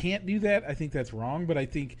you can't do that, I think that's wrong, but I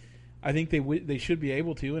think they should be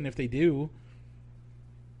able to, and if they do,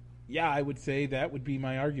 yeah, I would say that would be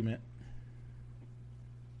my argument.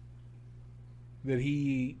 That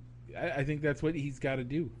I think that's what he's got to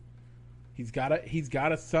do. He's got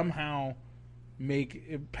to somehow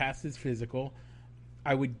pass his physical.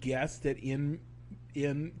 I would guess that in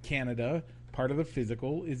Canada, part of the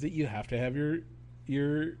physical is that you have to have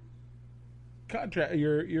your contract,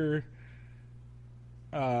 your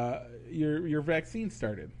your vaccine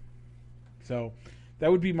started. So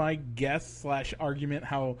that would be my guess / argument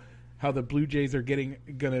how the Blue Jays are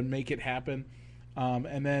gonna make it happen.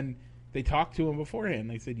 And then they talked to him beforehand.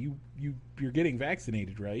 They said you're getting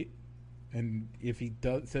vaccinated, right? And if he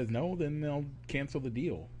says no, then they'll cancel the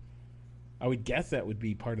deal. I would guess that would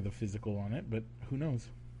be part of the physical on it, but who knows?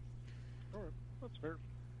 All right, that's fair.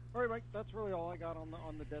 All right, Mike, that's really all I got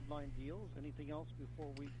on the deadline deals. Anything else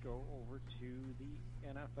before we go over to the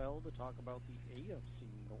NFL to talk about the AFC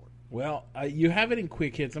North? Well, you have it in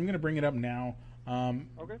quick hits. I'm going to bring it up now.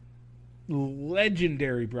 Okay.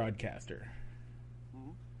 Legendary broadcaster.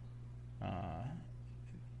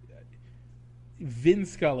 Vin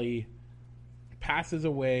Scully passes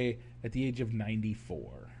away at the age of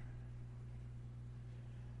 94.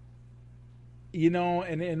 You know,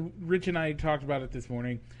 and Rich and I talked about it this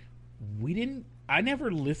morning. I never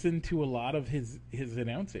listened to a lot of his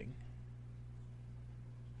announcing.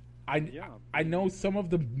 I know some of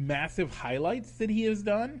the massive highlights that he has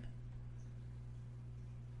done.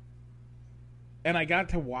 And I got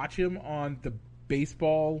to watch him on the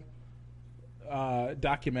baseball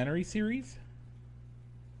documentary series.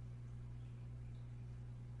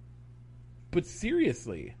 But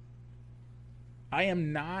seriously, I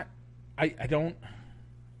am not. I don't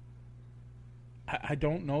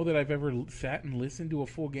know that I've ever sat and listened to a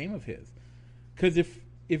full game of his. Because if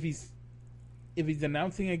he's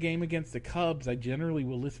announcing a game against the Cubs, I generally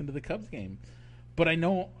will listen to the Cubs game. But I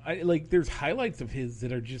know there's highlights of his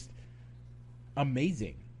that are just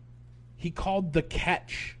amazing. He called the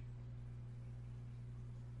catch,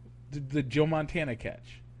 the Joe Montana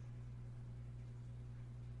catch.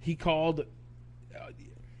 He called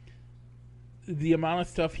the amount of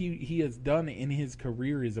stuff he has done in his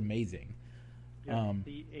career is amazing. Yeah,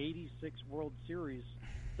 the '86 World Series,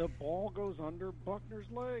 the ball goes under Buckner's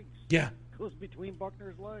legs. Yeah, goes between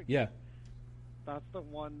Buckner's legs. Yeah, that's the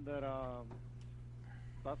one that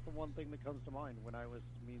that's the one thing that comes to mind when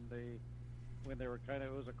they were kind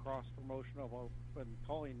of, it was a cross promotion of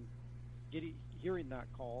hearing that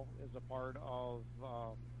call as a part of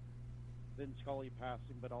Vin Scully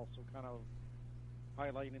passing, but also kind of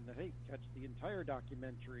highlighting catch the entire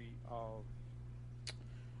documentary of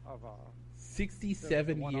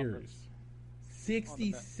 67 years.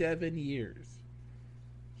 67 years.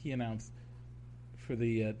 He announced for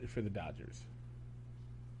the Dodgers.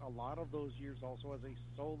 A lot of those years also as a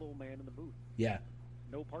solo man in the booth. Yeah.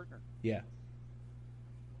 No partner. Yeah.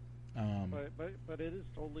 But it is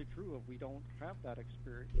totally true. If we don't have that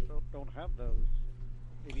experience, don't have those,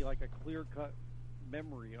 maybe like a clear cut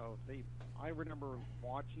memory of, I remember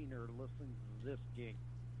watching or listening to this game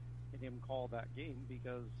and him call that game,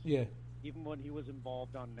 because even when he was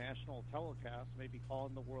involved on national telecast, maybe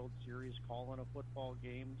calling the World Series, calling a football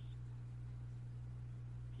games,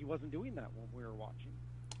 he wasn't doing that when we were watching.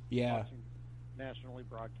 Yeah. Watching nationally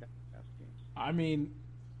broadcast games. I mean,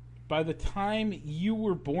 by the time you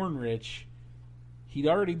were born, Rich, he'd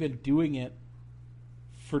already been doing it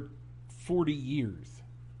for 40 years.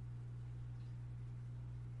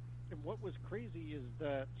 And what was crazy is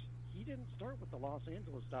that he didn't start with the Los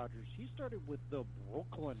Angeles Dodgers. He started with the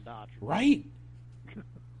Brooklyn Dodgers. Right.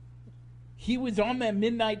 He was on that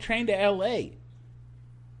midnight train to L.A.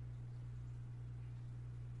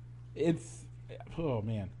 Oh,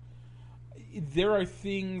 man. There are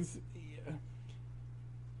things...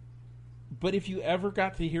 But if you ever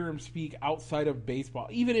got to hear him speak outside of baseball,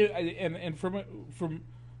 even and from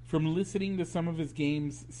listening to some of his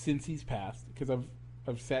games since he's passed, because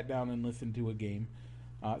I've sat down and listened to a game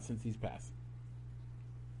since he's passed.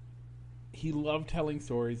 He loved telling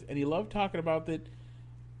stories, and he loved talking about that.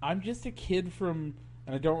 I'm just a kid from,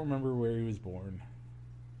 and I don't remember where he was born,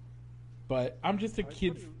 but I'm just a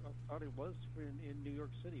kid. I thought he was in New York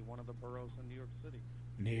City, one of the boroughs in New York City.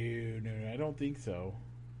 No, I don't think so.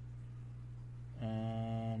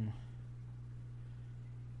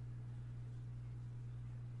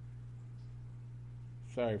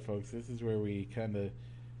 Sorry, folks. This is where we kind of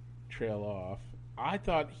trail off. I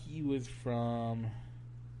thought he was from.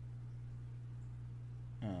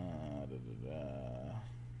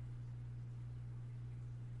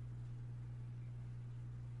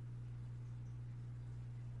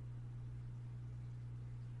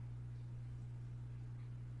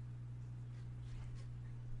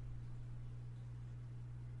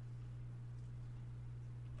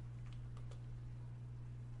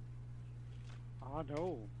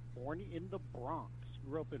 No, born in the Bronx,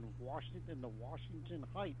 grew up in the Washington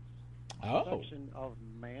Heights section of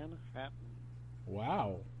Manhattan.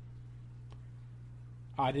 Wow.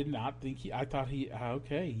 I did not think I thought he.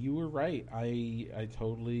 Okay, you were right. I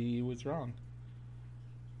totally was wrong.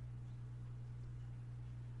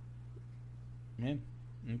 Man.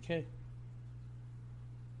 Okay.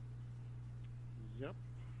 Yep.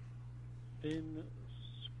 Vin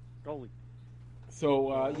Scully.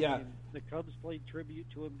 So, yeah. And the Cubs played tribute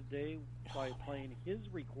to him today by playing his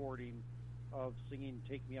recording of singing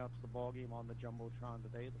 "Take Me Out to the Ball Game" on the Jumbotron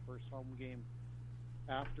today, the first home game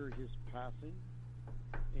after his passing.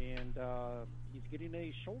 And he's getting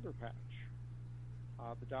a shoulder patch.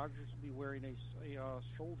 The Dodgers will be wearing a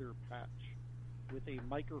shoulder patch with a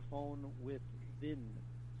microphone with Vin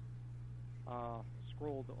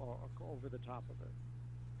scrolled over the top of it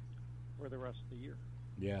for the rest of the year.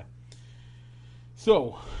 Yeah.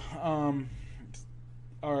 So,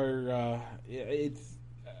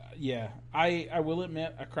 yeah. I will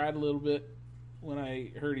admit I cried a little bit when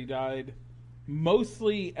I heard he died,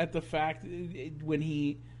 mostly at the fact when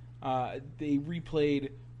they replayed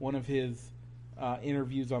one of his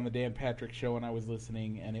interviews on the Dan Patrick Show, and I was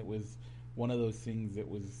listening, and it was one of those things that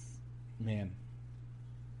was, man,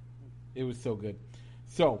 it was so good.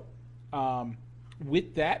 So,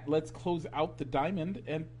 with that, let's close out the diamond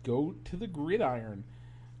and go to the gridiron.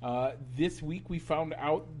 This week we found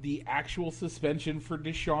out the actual suspension for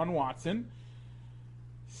Deshaun Watson.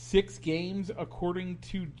 6 games according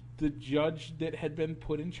to the judge that had been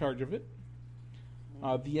put in charge of it.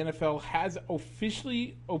 The NFL has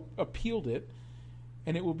officially appealed it,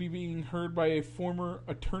 and it will be being heard by a former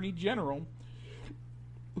attorney general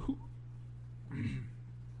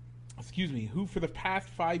who for the past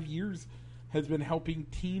 5 years has been helping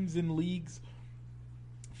teams and leagues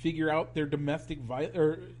figure out their domestic violence.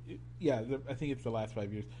 I think it's the last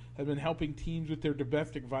 5 years, has been helping teams with their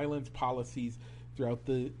domestic violence policies throughout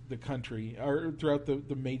the country, or throughout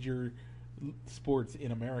the major sports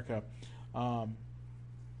in America.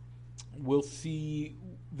 We'll see.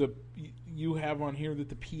 You have on here that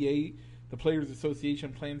the Players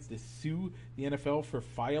Association, plans to sue the NFL for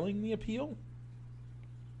filing the appeal.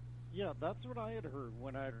 Yeah, that's what I had heard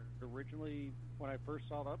when I first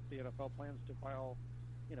saw that the NFL plans to file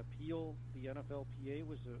an appeal. The NFLPA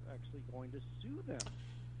was actually going to sue them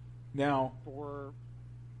now for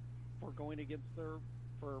going against their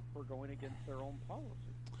own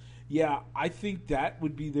policy. Yeah, I think that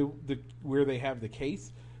would be the where they have the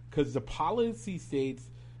case, because the policy states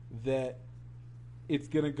that it's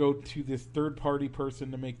going to go to this third-party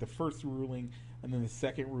person to make the first ruling, and then the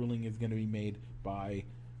second ruling is going to be made by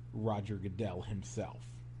Roger Goodell himself.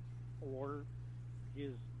 Or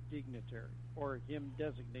his dignitary, or him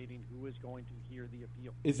designating who is going to hear the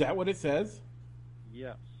appeal. Is that what it says?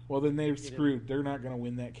 Yes. Well, then they're screwed. They're not going to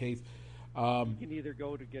win that case. You can either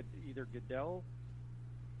go to either Goodell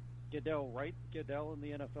and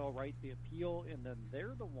the NFL write the appeal, and then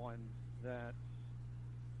they're the ones that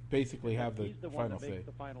basically have the he's the final one that say. makes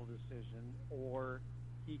the final decision, or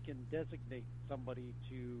he can designate somebody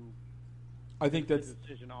to. I think that's the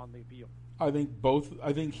decision on the appeal. I think both.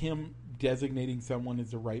 I think him designating someone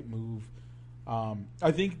is the right move.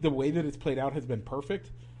 I think the way that it's played out has been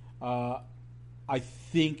perfect. I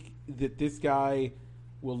think that this guy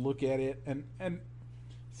will look at it, and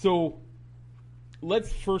so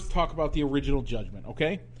let's first talk about the original judgment,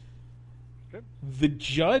 okay? Okay. The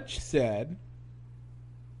judge said,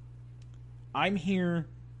 I'm here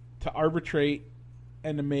to arbitrate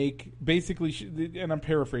and to make, basically, and I'm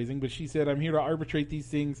paraphrasing, but she said, I'm here to arbitrate these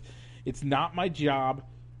things. It's not my job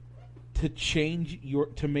to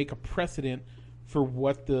to make a precedent for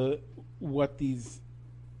what these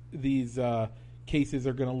cases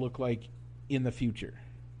are going to look like in the future.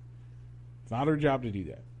 It's not her job to do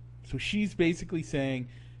that. So she's basically saying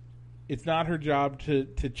it's not her job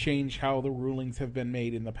to change how the rulings have been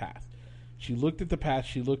made in the past. She looked at the past.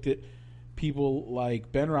 She looked at people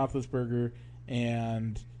like Ben Roethlisberger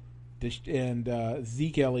and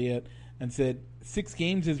Zeke Elliott and said 6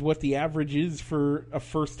 games is what the average is for a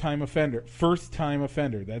first-time offender. First-time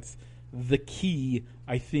offender. That's the key,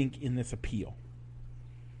 I think, in this appeal.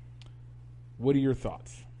 What are your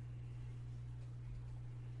thoughts?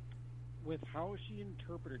 With how she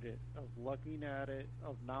interpreted it, of looking at it,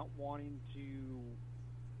 of not wanting to,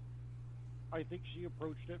 I think she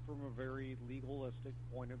approached it from a very legalistic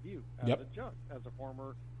point of view as a judge, as a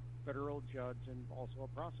former federal judge, and also a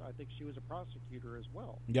prosecutor. I think she was a prosecutor as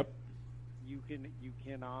well. Yep. You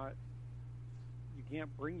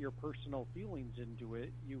can't bring your personal feelings into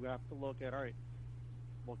it. You have to look at, all right,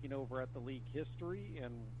 looking over at the league history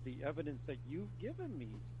and the evidence that you've given me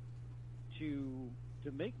to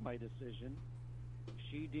make my decision.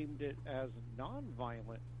 She deemed it as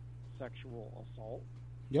nonviolent sexual assault,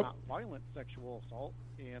 not violent sexual assault,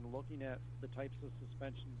 and looking at the types of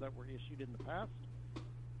suspensions that were issued in the past,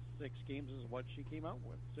 6 games is what she came out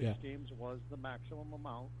with. 6 games was the maximum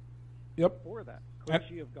amount Yep. for that. Could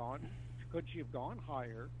she have gone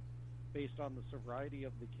higher based on the severity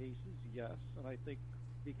of the cases? Yes, and I think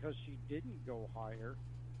because she didn't go higher,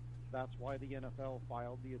 that's why the NFL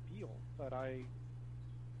filed the appeal. But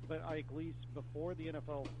at least before the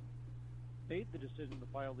NFL made the decision to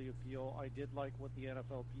file the appeal, I did like what the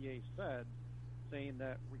NFLPA said, saying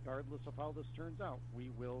that regardless of how this turns out, we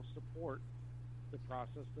will support the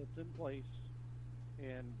process that's in place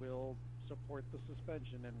and will support the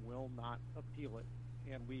suspension and will not appeal it.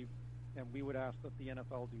 And we would ask that the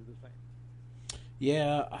NFL do the same.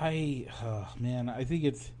 Yeah, man, I think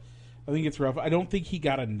it's rough. I don't think he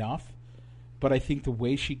got enough, but I think the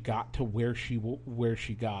way she got to where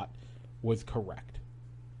she got was correct.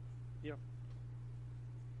 Yeah.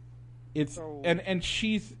 And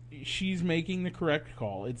she's making the correct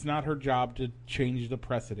call. It's not her job to change the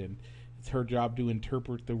precedent. It's her job to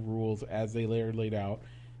interpret the rules as they are laid out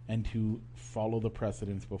and to follow the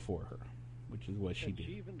precedents before her, which is what she did.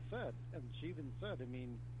 She even said, I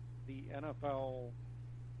mean, the NFL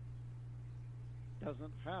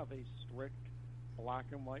doesn't have a strict black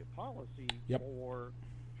and white policy for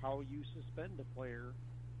how you suspend a player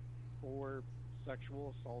for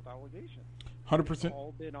sexual assault allegations. 100%.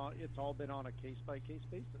 It's all been on a case by case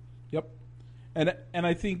basis. Yep. And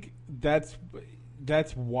I think that's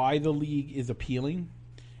why the league is appealing.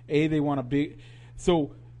 They want a big.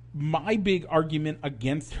 So my big argument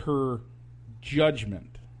against her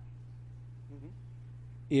judgment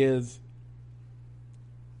is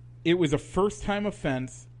it was a first-time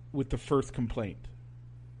offense with the first complaint.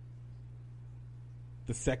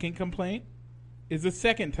 The second complaint is a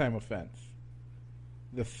second-time offense.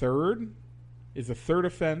 The third is a third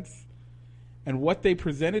offense. And what they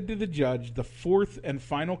presented to the judge, the fourth and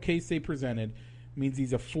final case they presented, means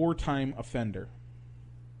he's a 4-time offender.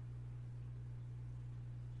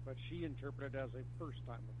 But she interpreted it as a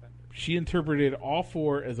first-time offender. She interpreted all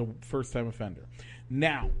 4 as a first-time offender.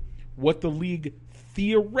 Now, what the league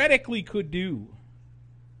theoretically could do,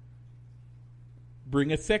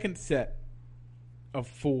 bring a second set of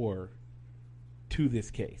 4 to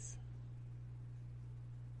this case.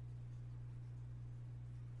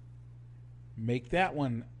 Make that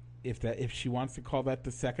one, if she wants to call that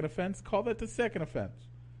the second offense, call that the second offense.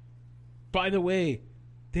 By the way,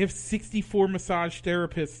 they have 64 massage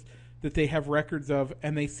therapists that they have records of,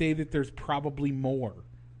 and they say that there's probably more.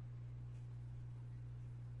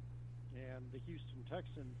 And the Houston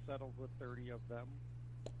Texans settled with 30 of them.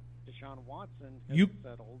 Deshaun Watson has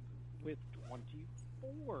settled with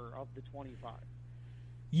 24 of the 25.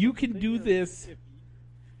 You can do this.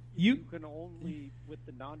 You can only, with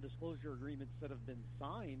the non-disclosure agreements that have been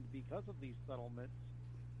signed because of these settlements,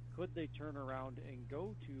 could they turn around and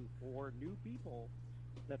go to 4 new people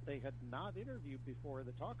that they had not interviewed before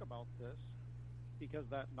to talk about this, because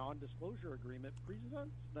that non-disclosure agreement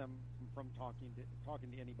prevents them from talking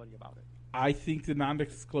to anybody about it. I think the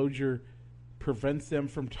non-disclosure prevents them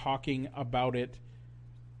from talking about it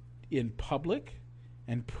in public,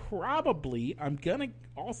 and probably, I'm going to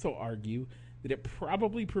also argue that it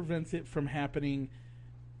probably prevents it from happening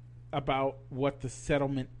about what the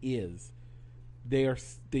settlement is.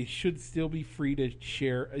 They should still be free to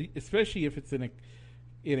share, especially if it's in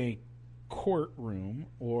a courtroom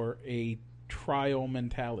or a trial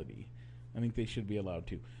mentality. I think they should be allowed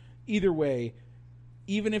to. Either way,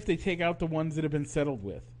 even if they take out the ones that have been settled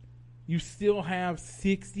with, you still have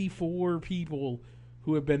 64 people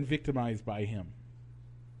who have been victimized by him.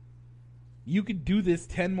 You could do this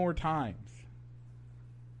 10 more times.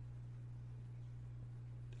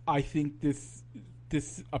 I think this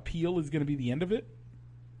appeal is going to be the end of it.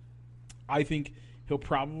 I think he'll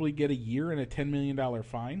probably get a year and a $10 million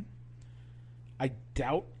fine. I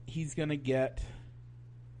doubt he's going to get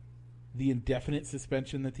the indefinite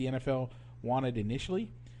suspension that the NFL wanted initially.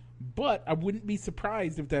 But I wouldn't be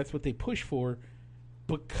surprised if that's what they push for,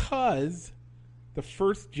 because the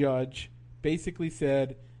first judge basically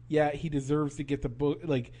said, yeah, he deserves to get the book.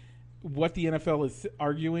 Like, what the NFL is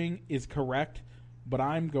arguing is correct, but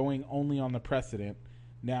I'm going only on the precedent.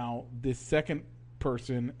 Now, this second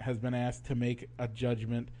person has been asked to make a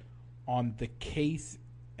judgment on the case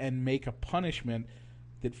and make a punishment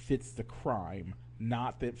that fits the crime,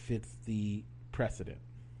 not that fits the precedent.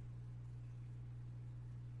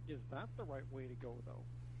 Is that the right way to go, though?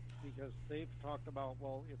 Because they've talked about,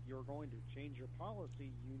 well, if you're going to change your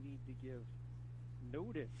policy, you need to give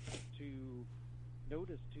notice to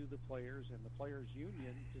the players and the players'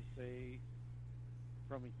 union to say,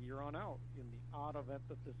 from here on out, in the odd event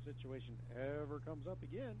that this situation ever comes up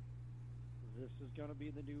again, this is going to be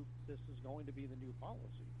the new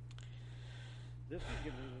policy. this is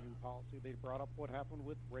going to be the new policy. They brought up what happened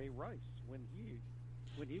with Ray Rice when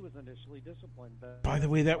he was initially disciplined. By the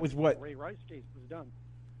way, that was what Ray Rice case was done.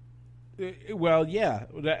 Well, yeah.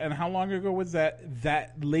 And how long ago was that?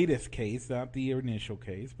 That latest case, not the initial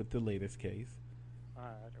case, but the latest case. I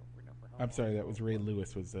don't remember. I'm sorry, that was Ray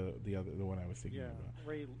Lewis. Was the one I was thinking about?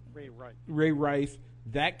 Ray Rice. Ray Rice.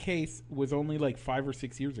 That case was only like 5 or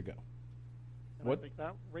 6 years ago. And what? I think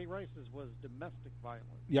that Ray Rice's was domestic violence.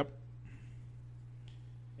 Yep.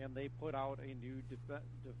 And they put out a new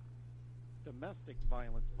domestic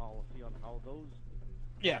violence policy on how those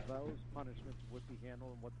punishments would be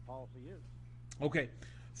handled and what the policy is. Okay,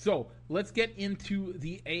 so let's get into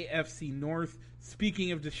the AFC North.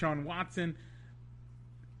 Speaking of Deshaun Watson,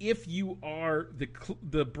 if you are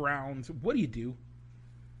the Browns, what do?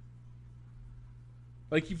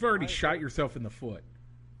 Like, you've already shot yourself in the foot.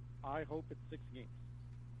 I hope it's 6 games.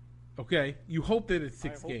 Okay, you hope that it's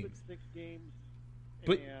 6 games. I hope it's 6 games.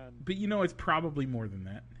 But it's probably more than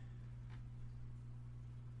that.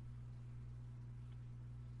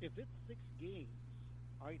 If it's 6 games,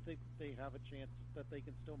 I think they have a chance that they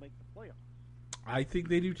can still make the playoffs. I think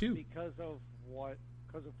they do too. Because of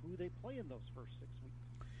who they play in those first 6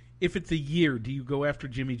 weeks. If it's a year, do you go after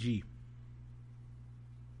Jimmy G?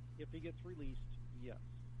 If he gets released, yes.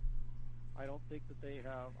 I don't think that they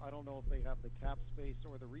have. I don't know if they have the cap space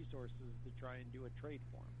or the resources to try and do a trade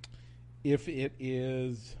for him. If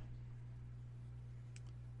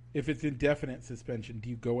it's indefinite suspension, do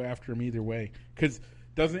you go after him either way? Because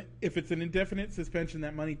if it's an indefinite suspension,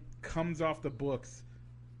 that money comes off the books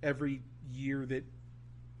every year that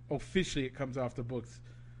officially it comes off the books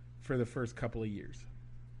for the first couple of years.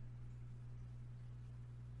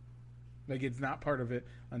 Like, it's not part of it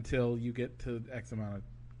until you get to X amount of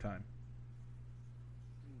time.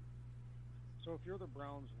 So if you're the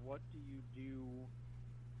Browns, what do you do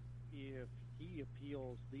if he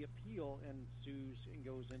appeals? The appeal ensues and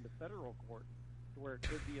goes into federal court, where it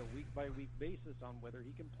could be a week-by-week basis on whether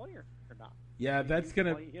he can play or not. Yeah, that's going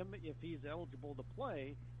to play him if he's eligible to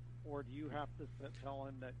play, or do you have to tell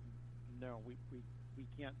him that no, we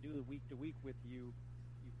can't do the week-to-week with you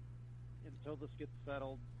until this gets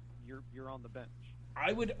settled? You're on the bench.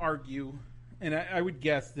 I would argue, and I would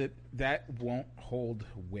guess that won't hold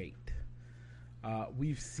weight.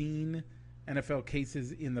 We've seen NFL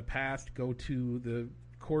cases in the past go to the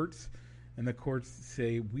courts, and the courts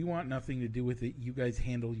say, we want nothing to do with it. You guys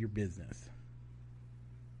handle your business.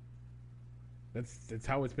 That's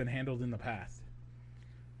how it's been handled in the past.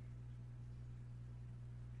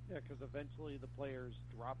 Yeah, because eventually the players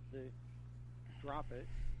drop it,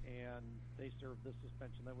 and they serve the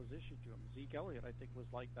suspension that was issued to him. Zeke Elliott, I think, was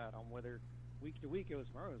like that on whether week to week it was,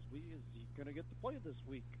 is he going to get to play this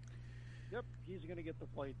week? Yep, he's going to get to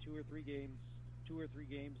play 2 or 3 games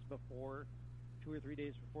before, 2 or 3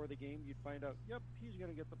 days before the game. You'd find out, yep, he's going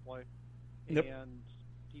to get to play. Yep. And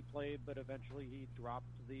he played, but eventually he dropped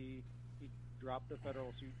the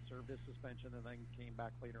federal suit, served his suspension, and then came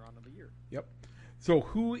back later on in the year. Yep. So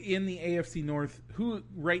who in the AFC North, who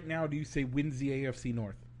right now do you say wins the AFC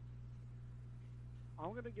North?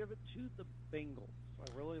 I'm going to give it to the Bengals. I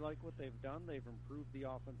really like what they've done. They've improved the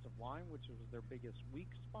offensive line, which was their biggest weak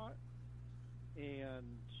spot.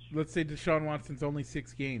 And let's say Deshaun Watson's only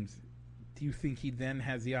 6 games. Do you think he then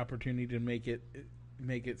has the opportunity to make it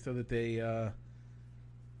so that they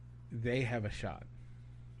have a shot?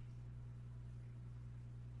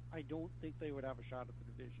 I don't think they would have a shot at the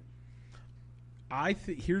division.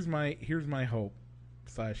 Here's my hope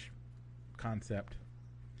 / concept.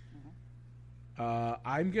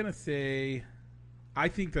 I'm gonna say, I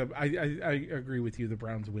think I agree with you. The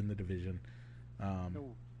Browns win the division.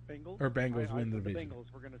 No, Bengals? Or Bengals win the division. The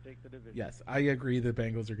Bengals were going to take the division. Yes, I agree. The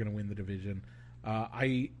Bengals are going to win the division.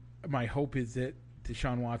 My hope is that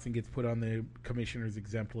Deshaun Watson gets put on the commissioner's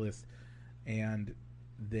exempt list, and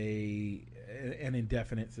an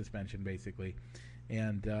indefinite suspension basically,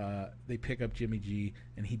 and they pick up Jimmy G,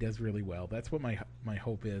 and he does really well. That's what my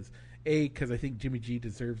hope is. A, because I think Jimmy G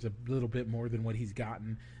deserves a little bit more than what he's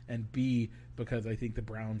gotten, and B, because I think the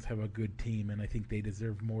Browns have a good team, and I think they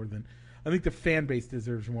deserve more than. I think the fan base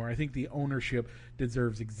deserves more. I think the ownership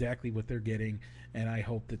deserves exactly what they're getting, and I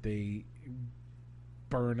hope that they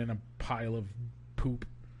burn in a pile of poop.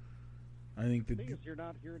 I think the thing is, you're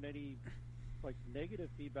not hearing any negative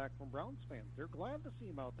feedback from Browns fans. They're glad to see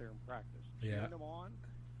him out there in practice, cheering him on.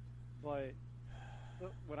 But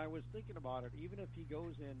when I was thinking about it, even if he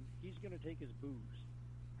goes in, he's going to take his booze.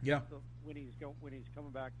 Yeah. So when he's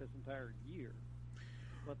coming back this entire year.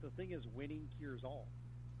 But the thing is, winning cures all.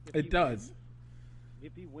 It does.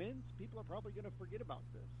 If he wins, people are probably going to forget about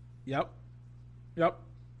this. Yep.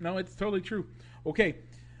 No, it's totally true. Okay.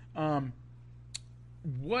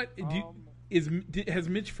 What has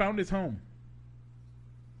Mitch found his home?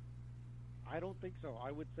 I don't think so.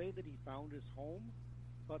 I would say that he found his home,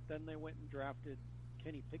 but then they went and drafted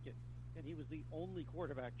Kenny Pickett, and he was the only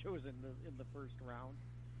quarterback chosen in the first round.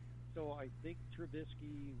 So I think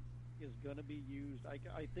Trubisky is going to be used. I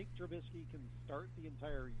think Trubisky can start the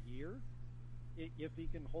entire year if he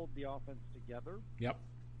can hold the offense together. Yep.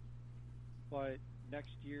 But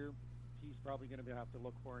next year, he's probably going to have to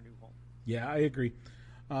look for a new home. Yeah, I agree.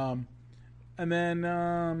 And then,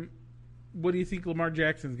 what do you think Lamar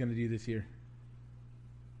Jackson's going to do this year?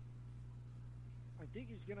 I think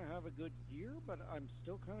he's going to have a good year, but I'm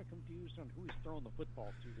still kind of confused on who he's throwing the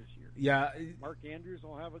football to this year. Yeah. Mark Andrews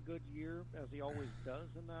will have a good year, as he always does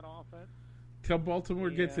in that offense. Till Baltimore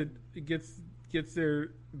gets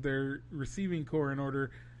their receiving core in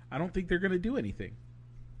order, I don't think they're going to do anything.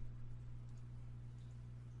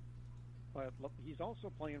 But he's also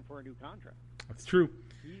playing for a new contract. That's true.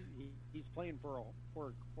 He's playing for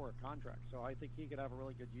a contract, so I think he could have a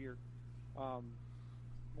really good year.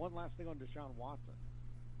 One last thing on Deshaun Watson.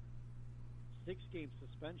 6-game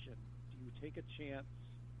suspension. Do you take a chance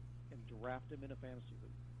and draft him in a fantasy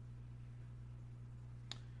league?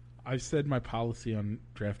 I've said my policy on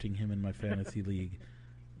drafting him in my fantasy league.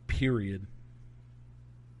 Period.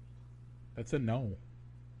 That's a no.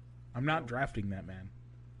 I'm not drafting that man.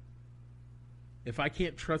 If I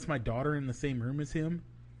can't trust my daughter in the same room as him,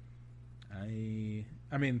 I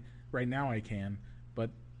mean, right now I can, but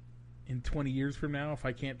in 20 years from now, if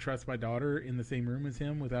I can't trust my daughter in the same room as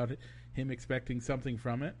him without him expecting something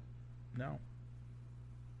from it, no.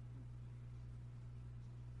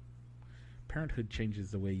 Parenthood changes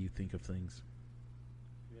the way you think of things.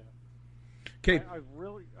 Yeah. Okay. I've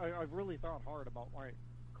really thought hard about, all right,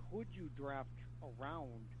 could you draft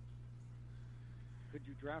around? Could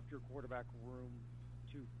you draft your quarterback room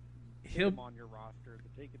to put him on your roster to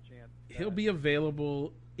take a chance? He'll be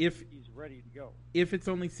available if he's ready to go. If it's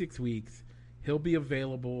only 6 weeks, he'll be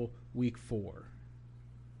available week 4.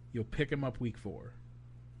 You'll pick him up week 4.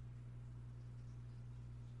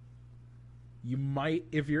 You might,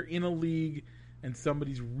 if you're in a league and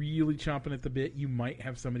somebody's really chomping at the bit, you might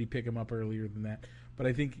have somebody pick him up earlier than that. But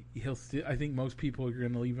I think I think most people are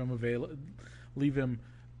going to leave him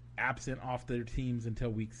absent off their teams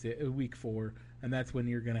until week 4, and that's when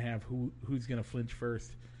you're going to have who's going to flinch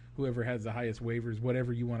first, whoever has the highest waivers,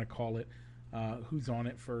 whatever you want to call it, who's on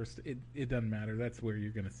it first. It doesn't matter. That's where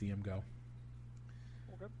you're going to see him go.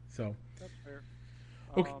 Okay. So that's fair.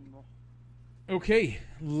 Okay,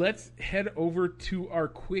 let's head over to our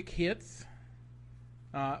quick hits.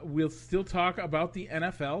 We'll still talk about the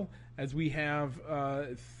NFL as we have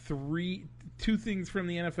two things from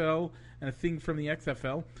the NFL and a thing from the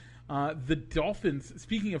XFL. The Dolphins,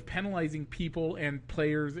 speaking of penalizing people and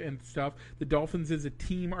players and stuff, the Dolphins as a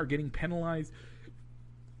team are getting penalized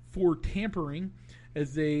for tampering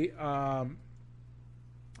as the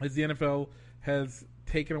NFL has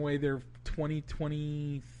taken away their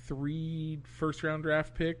 2023 first-round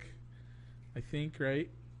draft pick, I think, right?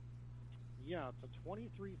 Yeah, it's a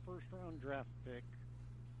 23 first-round draft pick.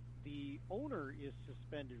 The owner is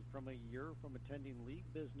suspended from a year from attending league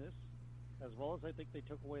business, as well as I think they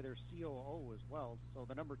took away their COO as well, so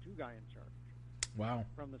the number 2 guy in charge. Wow.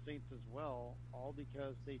 From the Saints as well, all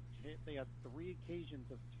because they had 3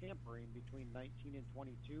 occasions of tampering between 19 and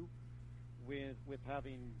 22 with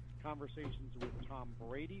having conversations with Tom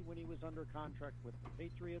Brady when he was under contract with the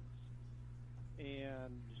Patriots,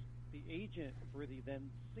 and the agent for the then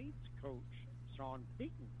Saints coach, Sean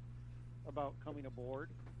Payton, about coming aboard,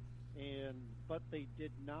 but they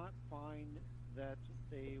did not find that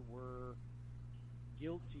they were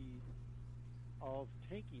guilty of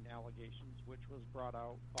tanking allegations, which was brought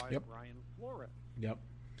out by Brian Flores. Yep.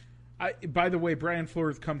 By the way, Brian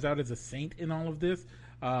Flores comes out as a saint in all of this.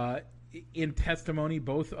 In testimony,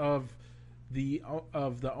 both of the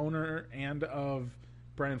owner and of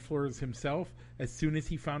Brian Flores himself, as soon as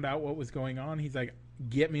he found out what was going on, he's like,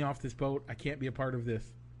 "Get me off this boat. I can't be a part of this."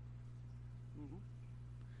 Mm-hmm.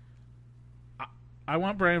 I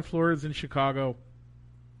want Brian Flores in Chicago.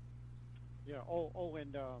 Yeah.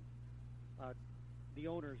 And the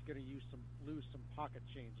owner is going to lose some pocket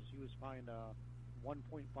changes. He was fined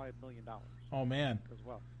 $1.5 million. Oh man! As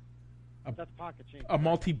well. That's pocket change. A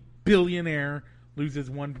multi-billionaire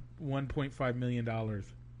loses $1.5 million.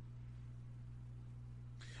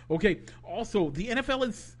 Okay. Also, the NFL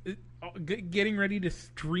is getting ready to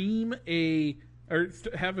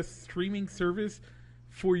have a streaming service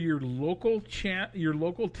for your local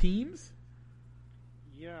teams.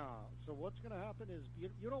 Yeah. So what's going to happen is,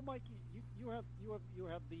 Mikey, you have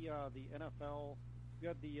the NFL. You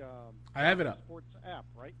have the I have it Yahoo up. Sports app,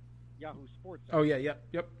 right? Yahoo Sports app. Oh yeah,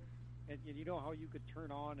 yep. And you know how you could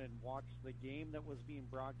turn on and watch the game that was being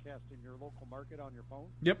broadcast in your local market on your phone?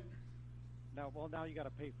 Yep. Now you got to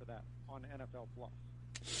pay for that on NFL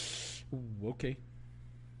Plus. Ooh, okay.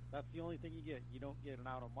 That's the only thing you get. You don't get an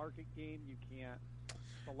out-of-market game. You can't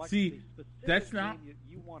select See, the specific that's not- game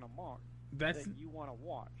you want to mark. That's that you want to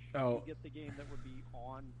watch. Oh. You get the game that would be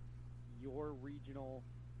on your regional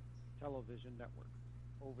television network,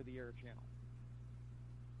 over-the-air channel.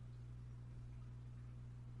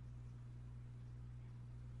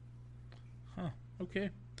 huh. Okay.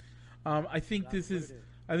 I think That's this what is. it is.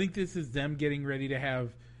 I think this is them getting ready to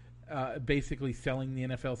have, basically selling the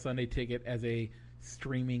NFL Sunday Ticket as a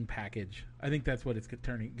streaming package. I think that's what it's going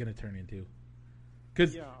to turn into.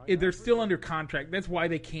 Because they're still under contract. That's why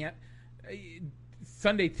they can't.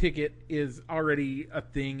 Sunday Ticket is already a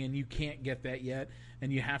thing, and you can't get that yet.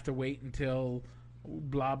 And you have to wait until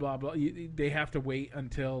blah blah blah. They have to wait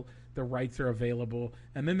until the rights are available,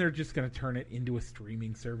 and then they're just going to turn it into a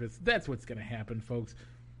streaming service. That's what's going to happen, folks.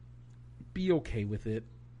 Be okay with it.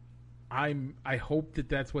 I hope that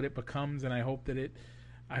that's what it becomes, and I hope that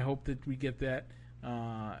we get that.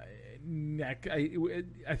 I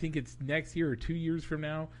think it's next year or 2 years from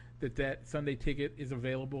now that Sunday Ticket is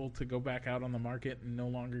available to go back out on the market and no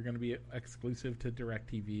longer going to be exclusive to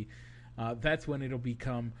DirecTV. That's when it'll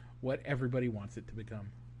become what everybody wants it to become.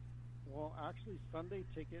 Well, actually, Sunday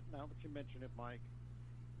Ticket, now that you mention it, Mike,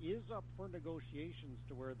 is up for negotiations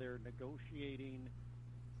to where they're negotiating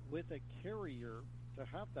with a carrier to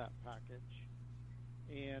have that package.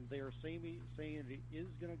 And they are saying it is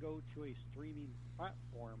going to go to a streaming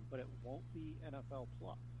platform, but it won't be NFL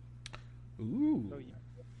Plus. Ooh. So you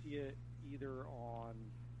can see it either on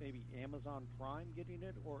maybe Amazon Prime getting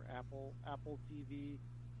it, or Apple TV,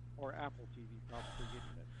 or Apple TV probably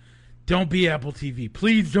getting it. Don't be Apple TV.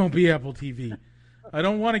 Please don't be Apple TV. I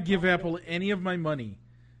don't want to give Apple any of my money.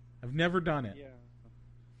 I've never done it. Yeah.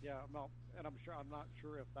 No, and I'm not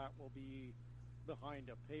sure if that will be behind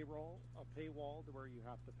a paywall to where you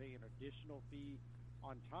have to pay an additional fee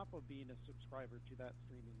on top of being a subscriber to that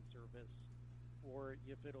streaming service, or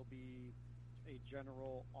if it'll be a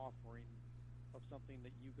general offering of something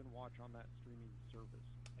that you can watch on that streaming service.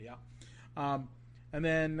 Yeah. And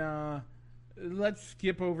then let's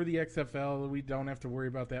skip over the XFL. We don't have to worry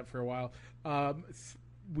about that for a while.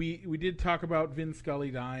 We did talk about Vin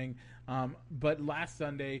Scully dying, but last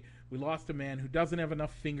Sunday we lost a man who doesn't have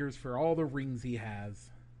enough fingers for all the rings he has.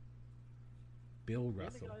 Bill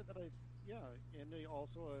Russell. And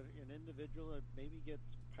also an individual that maybe gets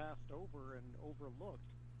passed over and overlooked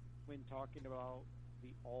when talking about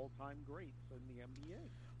the all-time greats in the NBA.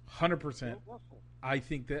 100%. I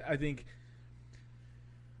think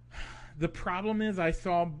the problem is I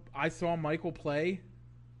saw Michael play.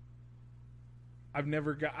 I've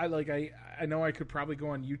never got I know I could probably go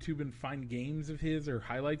on YouTube and find games of his or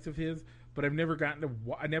highlights of his, but I've never gotten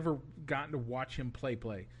to watch him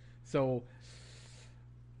play. So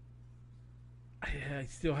I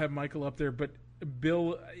still have Michael up there, but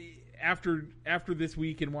Bill, after this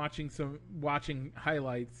week and watching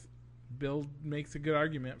highlights, Bill makes a good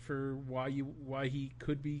argument for why he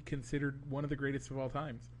could be considered one of the greatest of all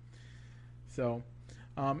times. So,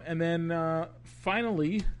 and then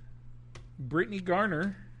finally, Brittany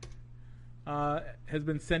Garner has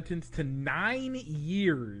been sentenced to 9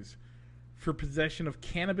 years for possession of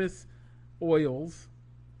cannabis oils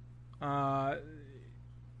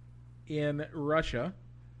in Russia.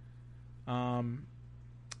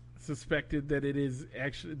 Suspected that it is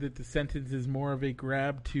actually that the sentence is more of a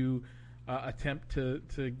grab to attempt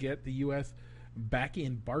to get the U.S. back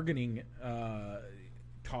in bargaining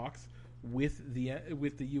talks with the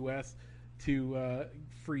U.S. to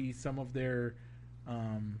free some of their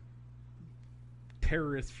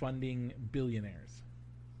terrorist funding billionaires.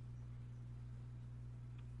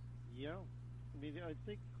 Yeah, I mean, I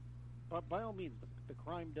think by all means the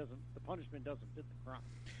punishment doesn't fit the crime,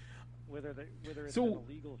 whether it's an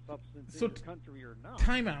illegal substance in your country or not.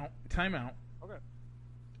 Time out. Okay.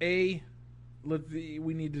 You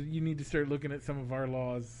need to start looking at some of our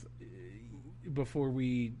laws before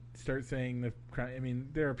we start saying the crime. I mean,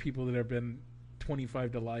 there are people that have been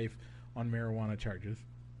 25 to life on marijuana charges.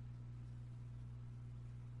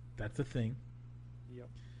 That's a thing. Yep.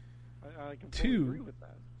 I completely agree with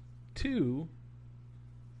that. Two,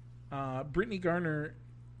 Brittany Garner,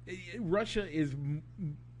 Russia is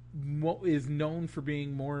known for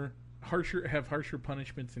being have harsher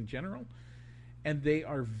punishments in general, and they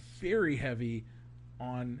are very heavy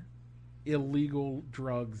on illegal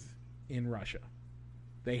drugs in Russia.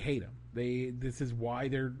 They hate them. This is why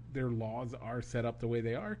their laws are set up the way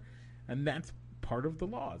they are, and that's part of the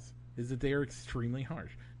laws, is that they are extremely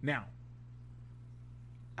harsh. Now,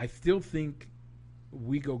 I still think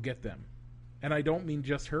we go get them. And I don't mean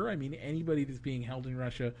just her. I mean anybody that's being held in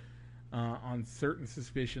Russia on certain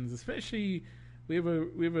suspicions. Especially, we have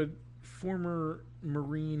a former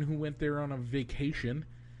Marine who went there on a vacation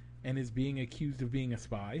and is being accused of being a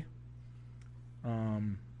spy.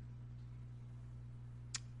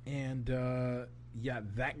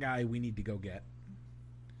 That guy we need to go get.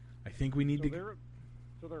 I think we need to.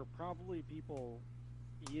 So there are probably people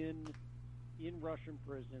in Russian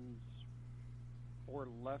prisons for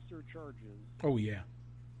lesser charges. Oh yeah.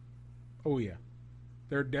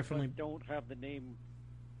 They're definitely don't have the name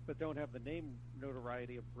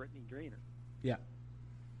notoriety of Brittany Griner. Yeah.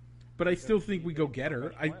 But I still think we go get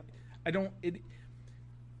her.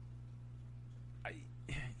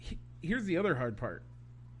 Here's the other hard part.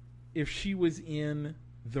 If she was in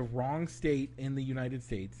the wrong state in the United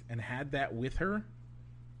States and had that with her,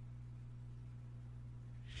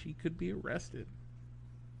 she could be arrested.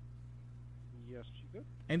 Yes, she could.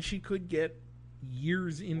 And she could get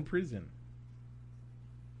years in prison.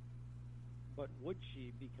 But would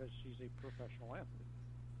she, because she's a professional athlete?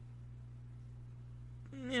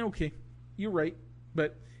 Okay, you're right.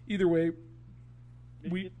 But either way,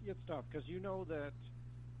 it's tough, because you know that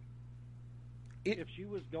if she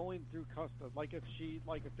was going through customs, like if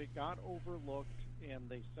it got overlooked and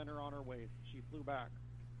they sent her on her way, she flew back,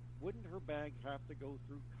 wouldn't her bag have to go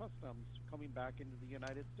through customs coming back into the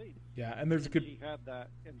United States? Yeah, and there's she had that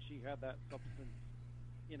substance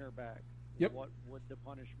in her bag. Yep. What would the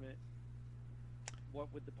punishment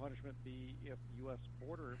be if U.S.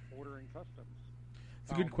 border and customs?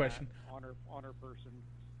 It's a good question. On her person.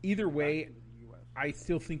 Either way, I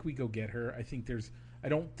still think we go get her. I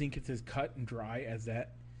don't think it's as cut and dry as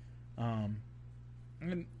that. And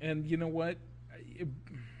you know what?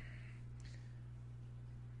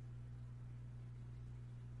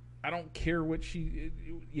 I don't care what she.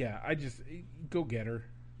 Yeah, I just go get her.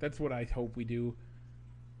 That's what I hope we do.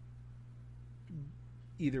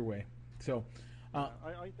 Either way, so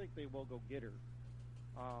I think they will go get her.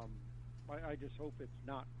 I just hope it's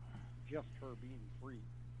not just her being free.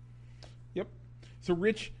 Yep. So,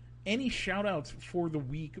 Rich, any shout-outs for the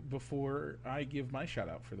week before I give my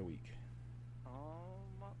shout-out for the week?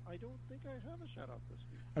 I don't think I have a shout-out this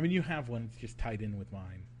week. I mean, you have one. It's just tied in with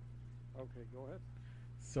mine. Okay, go ahead.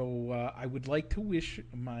 So, I would like to wish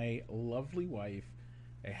my lovely wife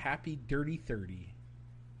a happy Dirty 30.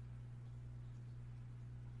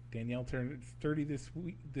 Danielle turned 30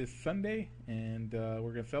 this Sunday, and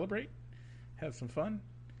we're going to celebrate, have some fun,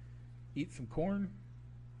 eat some corn,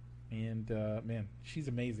 and, man, she's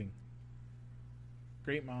amazing.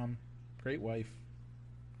 Great mom, great wife.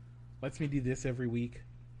 Lets me do this every week.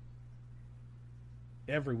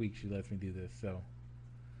 Every week she lets me do this, so.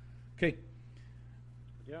 Okay.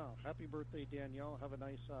 Yeah, happy birthday, Danielle. Have a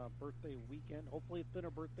nice birthday weekend. Hopefully it's been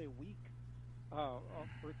a birthday week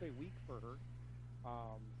for her.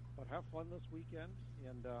 But have fun this weekend,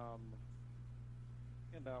 and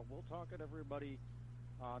we'll talk at everybody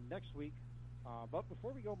next week. But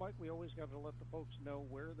before we go, Mike, we always got to let the folks know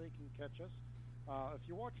where they can catch us. If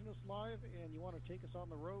you're watching us live and you want to take us on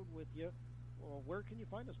the road with you, well, where can you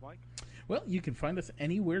find us, Mike? Well, you can find us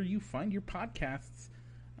anywhere you find your podcasts.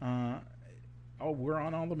 We're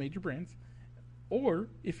on all the major brands. Or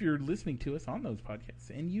if you're listening to us on those podcasts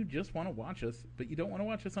and you just want to watch us, but you don't want to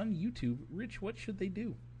watch us on YouTube, Rich, what should they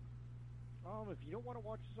do? If you don't want to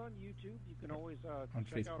watch us on YouTube, you can always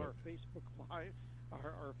check out our Facebook Live,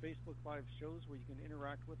 our Facebook Live shows where you can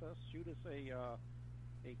interact with us. Shoot us a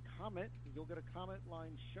comment. You'll get a comment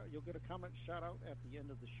line. You'll get a comment shout out at the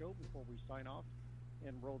end of the show before we sign off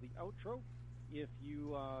and roll the outro. If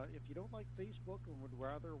you don't like Facebook and would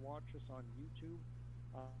rather watch us on YouTube,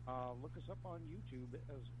 look us up on YouTube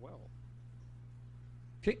as well.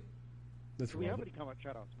 Okay. Do we have any comment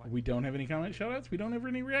shout-outs, Mike? We don't have any comment shout-outs. We don't have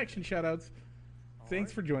any reaction shout-outs.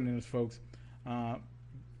 Thanks for joining us, folks.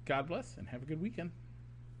 God bless and have a good weekend.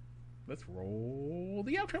 Let's roll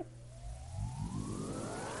the outro.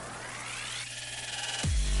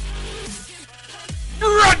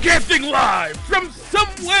 Broadcasting live from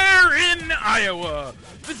somewhere in Iowa.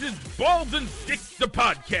 This is Balls and Sticks, the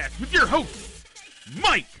podcast, with your hosts,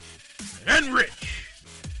 Mike and Rich.